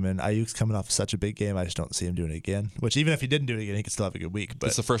good game, and Ayuk's coming off such a big game. I just don't see him doing it again. Which, even if he didn't do it again, he could still have a good week. But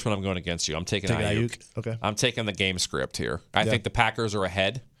it's the first one I'm going against you. I'm taking Ayuk. Okay. I'm taking the game script here. I think the Packers are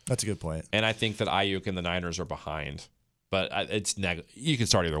ahead. That's a good point. And I think that Ayuk and the Niners are behind. But you can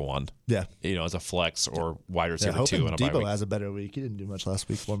start either one. Yeah. As a flex or wide receiver 2 in a bye week. Debo has a better week. He didn't do much last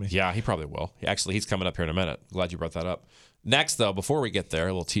week for me. Yeah, he probably will. Actually, he's coming up here in a minute. Glad you brought that up. Next, though, before we get there,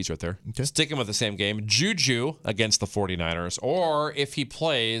 a little teaser there. Okay. Sticking with the same game, Juju against the 49ers, or if he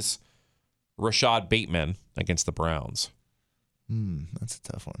plays, Rashad Bateman against the Browns. That's a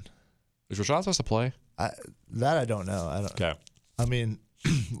tough one. Is Rashad supposed to play? I don't know. Okay. I mean,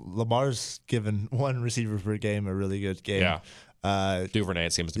 Lamar's given one receiver per game a really good game. Yeah. Duvernay,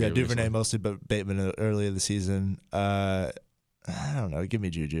 it seems to be. Yeah, Duvernay mostly, but Bateman early in the season. I don't know. Give me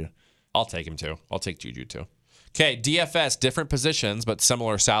Juju. I'll take him too. I'll take Juju too. Okay, DFS, different positions, but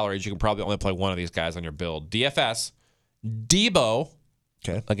similar salaries. You can probably only play one of these guys on your build. DFS, Debo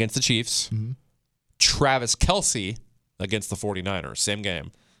against the Chiefs. Mm-hmm. Travis Kelce against the 49ers. Same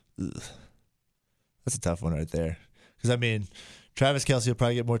game. Ugh. That's a tough one right there. Because, I mean, Travis Kelce will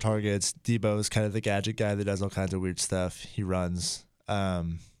probably get more targets. Debo is kind of the gadget guy that does all kinds of weird stuff. He runs.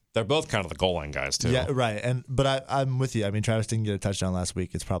 They're both kind of the goal line guys, too. Yeah, right. But I'm with you. I mean, Travis didn't get a touchdown last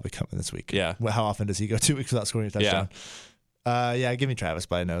week. It's probably coming this week. Yeah. How often does he go 2 weeks without scoring a touchdown? Yeah, give me Travis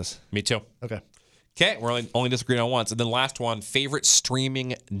by a nose. Me too. Okay, we're only disagreeing on once. And then last one, favorite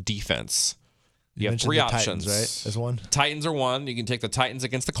streaming defense. You have 3 options. Titans, right? As one? Titans are one. You can take the Titans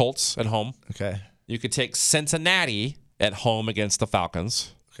against the Colts at home. Okay. You could take Cincinnati at home against the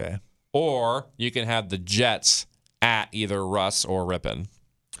Falcons. Okay. Or you can have the Jets at either Russ or Rippon.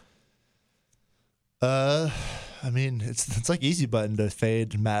 I mean, it's like easy button to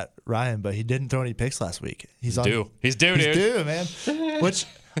fade Matt Ryan, but he didn't throw any picks last week. He's due, dude. He's due, man. Which,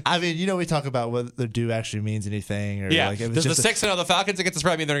 I mean, we talk about whether due actually means anything. Or does the 6-0 the Falcons against the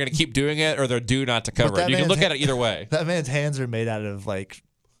spread mean they're going to keep doing it, or they're due not to cover it? You can look at it either way. That man's hands are made out of like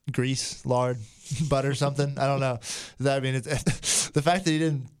grease, lard, butter, something. I don't know. I mean, the fact that he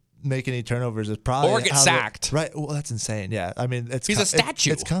didn't make any turnovers is probably or get sacked. Right. Well, that's insane. Yeah. I mean, he's a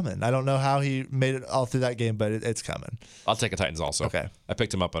statue. It's coming. I don't know how he made it all through that game, but it's coming. I'll take a Titans also. Okay. I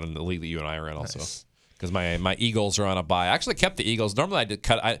picked him up on the league that you and I are in also. Because my Eagles are on a bye. I actually kept the Eagles. Normally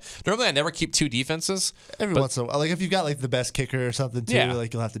I never keep 2 defenses. Every once in a while. Like if you've got like the best kicker or something too,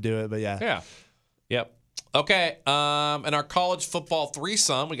 like you'll have to do it. But yeah. Yeah. Yep. Okay, and our college football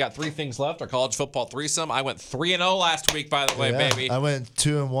threesome, we got 3 things left. Our college football threesome, I went 3-0 last week, by the way, baby. I went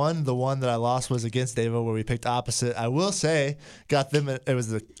 2-1. The one that I lost was against Davo, where we picked opposite. I will say, got them. It was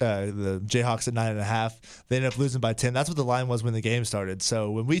the Jayhawks at 9.5. They ended up losing by 10. That's what the line was when the game started.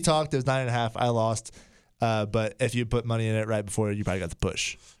 So when we talked, it was 9.5. I lost. But if you put money in it right before, you probably got the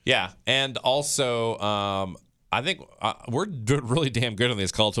push. Yeah, and also. I think we're doing really damn good on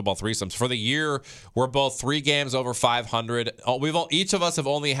these college football threesomes. For the year, we're both 3 games over 500. Each of us have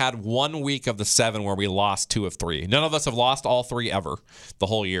only had 1 week of the 7 where we lost 2 of 3. None of us have lost all 3 ever the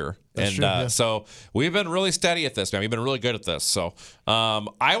whole year. That's true. So we've been really steady at this, man. We've been really good at this. So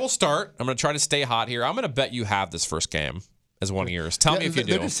I will start. I'm going to try to stay hot here. I'm going to bet you have this first game as one of yours. Tell me if you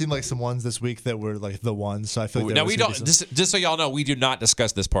do. There just seemed like some ones this week that were like the ones. So I feel like we don't. Just so y'all know, we do not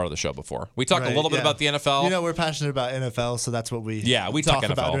discuss this part of the show before. We talk a little bit about the NFL. We're passionate about NFL, so that's what we talk talk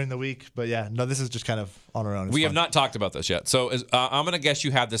about NFL during the week. But this is just kind of on our own. We have not talked about this yet. So I'm going to guess you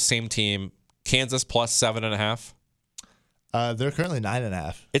have the same team, Kansas plus 7.5. They're currently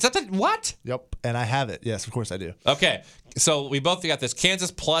 9.5. It's at the what? Yep, and I have it. Yes, of course I do. Okay, so we both got this.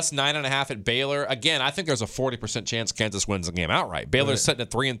 Kansas plus 9.5 at Baylor. Again, I think there's a 40% chance Kansas wins the game outright. Baylor's sitting at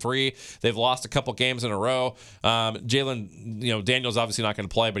 3-3. They've lost a couple games in a row. Jalen, Daniel's obviously not going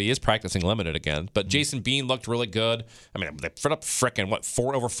to play, but he is practicing limited again. But Jason Bean looked really good. I mean, they put up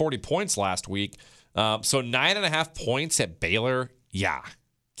over 40 points last week. So 9.5 points at Baylor. Yeah,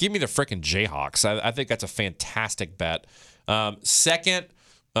 give me the freaking Jayhawks. I think that's a fantastic bet. Second,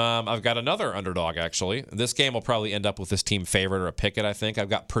 I've got another underdog, actually. This game will probably end up with this team favorite or a picket, I think. I've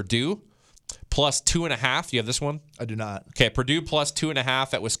got Purdue plus 2.5. You have this one? I do not. Okay, Purdue plus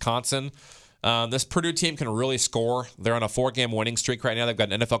 2.5 at Wisconsin. This Purdue team can really score. They're on a 4-game winning streak right now. They've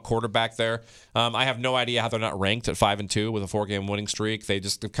got an NFL quarterback there. I have no idea how they're not ranked at 5-2 with a 4-game winning streak. They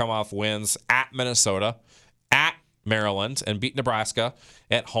just come off wins at Minnesota, at Maryland, and beat Nebraska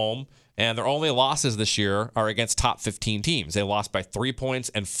at home. And their only losses this year are against top 15 teams. They lost by 3 points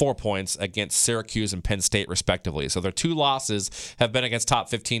and 4 points against Syracuse and Penn State, respectively. So their 2 losses have been against top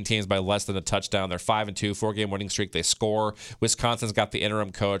 15 teams by less than a touchdown. They're 5-2, 4-game winning streak. They score. Wisconsin's got the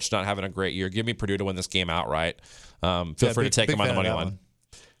interim coach, not having a great year. Give me Purdue to win this game outright. Feel free to take them on the money line.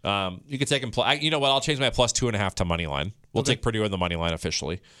 You could take them. You know what? I'll change my plus 2.5 to money line. We'll take Purdue on the money line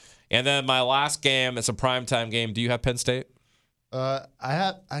officially. And then my last game, it's a primetime game. Do you have Penn State? I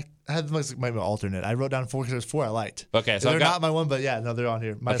had my alternate. I wrote down 4 because there's 4 I liked. Okay, so they're not my one, but they're on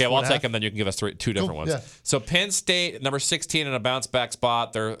here. Okay, well, I'll take them. Then you can give us 2 different ones. Yeah. So Penn State, number 16 in a bounce back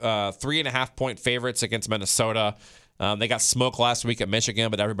spot. They're 3.5 point favorites against Minnesota. They got smoked last week at Michigan,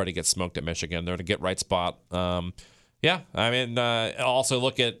 but everybody gets smoked at Michigan. They're in a get right spot. Also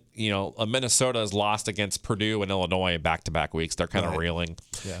look at, Minnesota has lost against Purdue and Illinois back-to-back weeks. They're kind of reeling.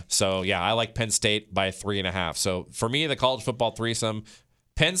 Yeah. So, I like Penn State by 3.5. So, for me, the college football threesome,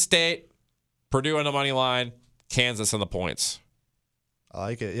 Penn State, Purdue on the money line, Kansas on the points. I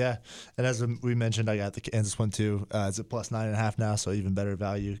like it, yeah. And as we mentioned, I got the Kansas one too. It's at plus 9.5 now, so even better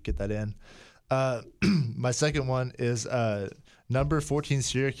value. Get that in. My second one is number 14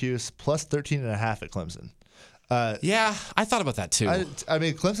 Syracuse plus 13.5 at Clemson. Yeah, I thought about that too. I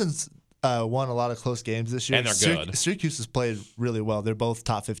mean, Clemson's won a lot of close games this year. And they're good. Syracuse has played really well. They're both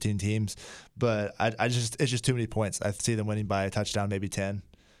top 15 teams, but it's just too many points. I see them winning by a touchdown, maybe 10.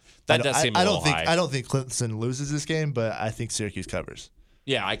 That does seem a little high. I don't think Clemson loses this game, but I think Syracuse covers.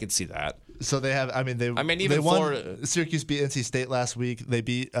 Yeah, I could see that. So they have. They won. Syracuse beat NC State last week. They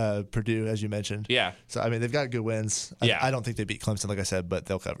beat Purdue, as you mentioned. Yeah. So they've got good wins. Yeah. I don't think they beat Clemson, like I said, but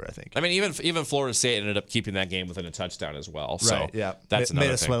they'll cover. I think. I mean, even Florida State ended up keeping that game within a touchdown as well. So right. Yeah. That's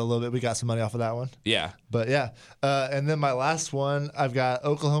made us sweat a little bit. We got some money off of that one. Yeah. But yeah, and then my last one, I've got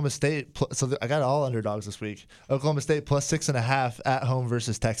Oklahoma State. So I got all underdogs this week. Oklahoma State plus 6.5 at home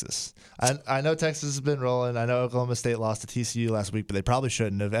versus Texas. I know Texas has been rolling. I know Oklahoma State lost to TCU last week, but they probably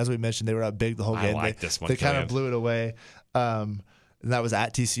shouldn't have. As we mentioned, they were up big the whole game. They kind of blew it away. And that was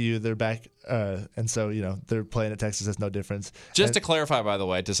at TCU. They're back, and so they're playing at Texas. That's no difference. To clarify, by the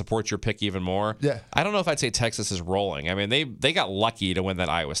way, to support your pick even more, yeah, I don't know if I'd say Texas is rolling. I mean, they got lucky to win that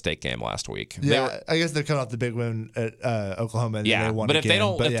Iowa State game last week. Yeah, I guess they're coming off the big win at Oklahoma. And they won but if again.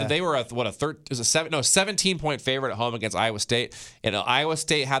 they don't, they were a 17-point favorite at home against Iowa State, and Iowa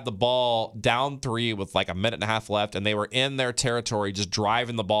State had the ball down 3 with like a minute and a half left, and they were in their territory just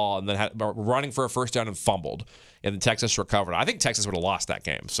driving the ball and then running for a first down and fumbled. And Texas recovered. I think Texas would have lost that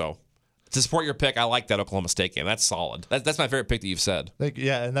game. So to support your pick, I like that Oklahoma State game. That's solid. That's my favorite pick that you've said.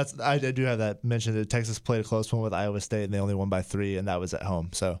 Yeah, and I do have that mentioned that Texas played a close one with Iowa State, and they only won by 3, and that was at home.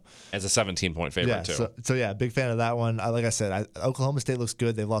 So as a 17-point favorite too. So yeah, big fan of that one. Like I said, Oklahoma State looks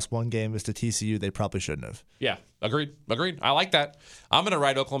good. They've lost one game. It's to TCU. They probably shouldn't have. Yeah, agreed. I like that. I'm going to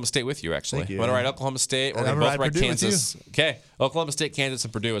ride Oklahoma State with you, actually. Thank you, I'm going to ride Oklahoma State. We're going to both ride Kansas. Okay, Oklahoma State, Kansas,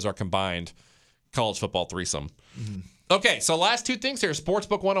 and Purdue is our combined college football threesome. Mm-hmm. Okay, so last two things here,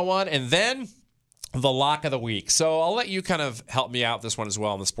 Sportsbook 101, and then the lock of the week. So I'll let you kind of help me out this one as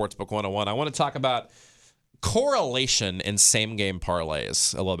well in the Sportsbook 101. I want to talk about correlation in same-game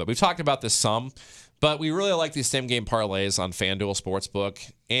parlays a little bit. We've talked about this some, but we really like these same-game parlays on FanDuel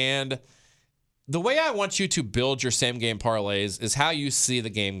Sportsbook. And the way I want you to build your same-game parlays is how you see the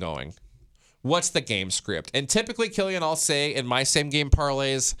game going. What's the game script? And typically, Killian, I'll say in my same-game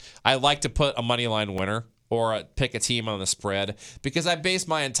parlays, I like to put a money line winner or pick a team on the spread because I base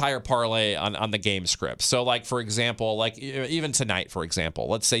my entire parlay on the game script. So, like, for example, like even tonight, for example,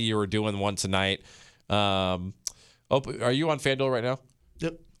 let's say you were doing one tonight. Are you on FanDuel right now?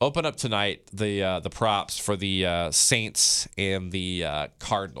 Yep. Open up tonight the props for the Saints and the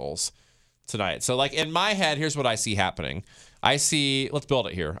Cardinals tonight. So, like, in my head, here's what I see happening. Let's build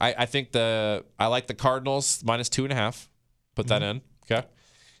it here. I like the Cardinals minus 2.5. Put that in. Okay.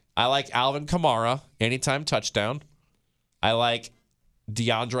 I like Alvin Kamara anytime touchdown. I like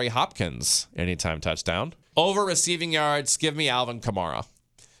DeAndre Hopkins anytime touchdown. Over receiving yards, give me Alvin Kamara.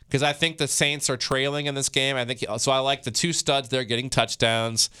 Because I think the Saints are trailing in this game. I like the two studs there getting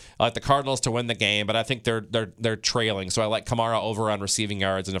touchdowns. I like the Cardinals to win the game, but I think they're trailing. So I like Kamara over on receiving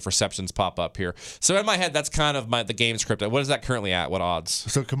yards and if receptions pop up here. So in my head, that's kind of the game script. What is that currently at? What odds?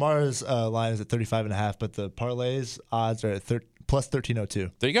 So Kamara's line is at 35.5, but the parlays odds are at plus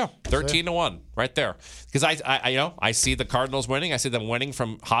 1302. There you go. 13-1 right there. Because I see the Cardinals winning. I see them winning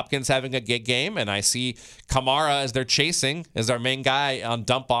from Hopkins having a good game, and I see Kamara as they're chasing as our main guy on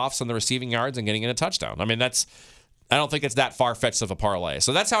dump-offs on the receiving yards and getting in a touchdown. I mean, I don't think it's that far-fetched of a parlay.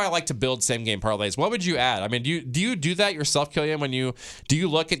 So that's how I like to build same-game parlays. What would you add? I mean, do you do that yourself, Killian, do you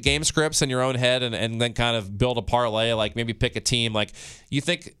look at game scripts in your own head and then kind of build a parlay, like maybe pick a team? Like you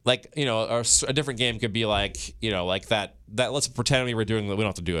think, like, a different game could be like, like that let's pretend we don't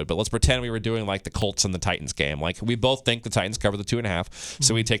have to do it, but let's pretend we were doing like the Colts and the Titans game. Like we both think the Titans cover the 2.5,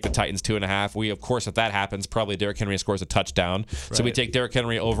 so we take the Titans 2.5. We, of course, if that happens, probably Derrick Henry scores a touchdown. Right. So we take Derrick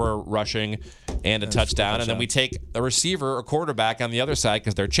Henry over rushing and a touchdown, and then we take a receiver or quarterback on the other side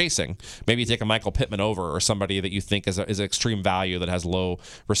because they're chasing. Maybe you take a Michael Pittman over or somebody that you think is extreme value that has low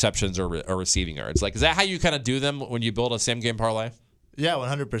receptions or receiving yards. Like, is that how you kind of do them when you build a same game parlay? Yeah,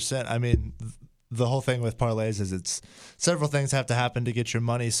 100%. I mean, the whole thing with parlays is it's several things have to happen to get your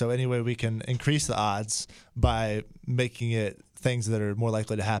money. So anyway, we can increase the odds by making it things that are more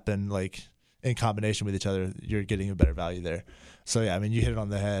likely to happen, like in combination with each other. You're getting a better value there. So yeah, I mean, you hit it on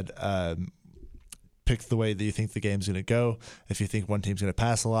the head. Pick the way that you think the game's going to go. If you think one team's going to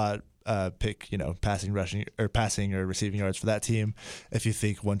pass a lot, pick passing or receiving yards for that team. If you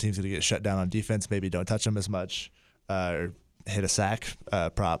think one team's going to get shut down on defense, maybe don't touch them as much. Or hit a sack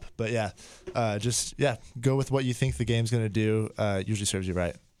prop. But go with what you think the game's going to do. Usually serves you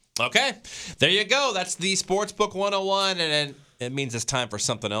right. Okay, there you go. That's the Sportsbook 101. And It means it's time for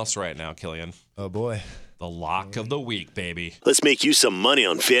something else right now, Killian. Oh, boy. The lock of the week, baby. Let's make you some money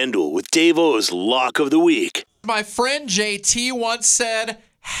on FanDuel with Dave-O's Lock of the Week. My friend JT once said,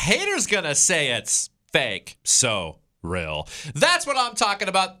 haters gonna say it's fake, so real. That's what I'm talking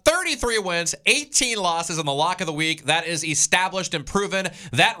about. 33 wins, 18 losses in the lock of the week. That is established and proven.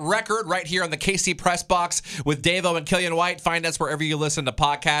 That record right here on the KC Press Box with Dave-O and Killian White. Find us wherever you listen to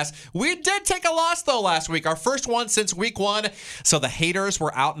podcasts. We did take a loss, though, last week. Our first one since week 1. So the haters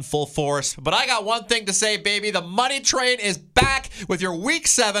were out in full force. But I got one thing to say, baby. The money train is back with your week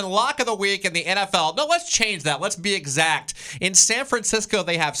 7 lock of the week in the NFL. No, let's change that. Let's be exact. In San Francisco,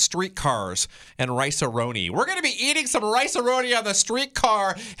 they have streetcars and rice-a-roni. We're going to be eating some rice-a-roni on the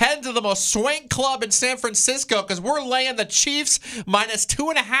streetcar, heading to the most swank club in San Francisco because we're laying the Chiefs minus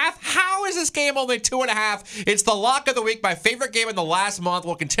 2.5. How is this game only 2.5? It's the lock of the week, my favorite game in the last month.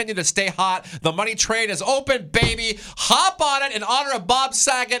 Will continue to stay hot. The money train is open, baby. Hop on it in honor of Bob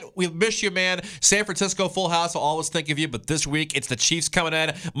Saget. We miss you, man. San Francisco full house. I'll always think of you, but this week it's the Chiefs coming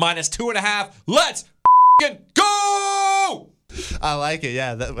in minus 2.5. Let's go! I like it,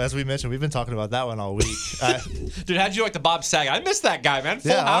 yeah. As we mentioned, we've been talking about that one all week. Dude, how'd you like the Bob Saget? I miss that guy, man.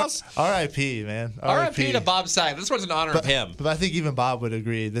 Full house. R.I.P., man. R.I.P. to Bob Saget. This one's in honor of him. But I think even Bob would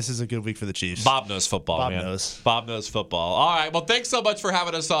agree this is a good week for the Chiefs. Bob knows football, man. Bob knows football. All right, well, thanks so much for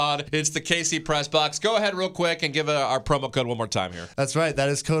having us on. It's the KC Press Box. Go ahead real quick and give our promo code one more time here. That's right. That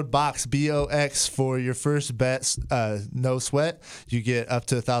is code BOX, BOX, for your first bet. No sweat. You get up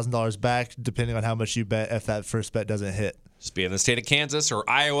to $1,000 back depending on how much you bet if that first bet doesn't hit. Just be in the state of Kansas or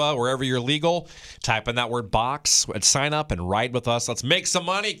Iowa, wherever you're legal. Type in that word box and sign up and ride with us. Let's make some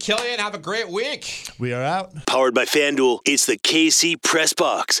money. Killian, have a great week. We are out. Powered by FanDuel, it's the KC Press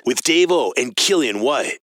Box with Dave-O and Killian White.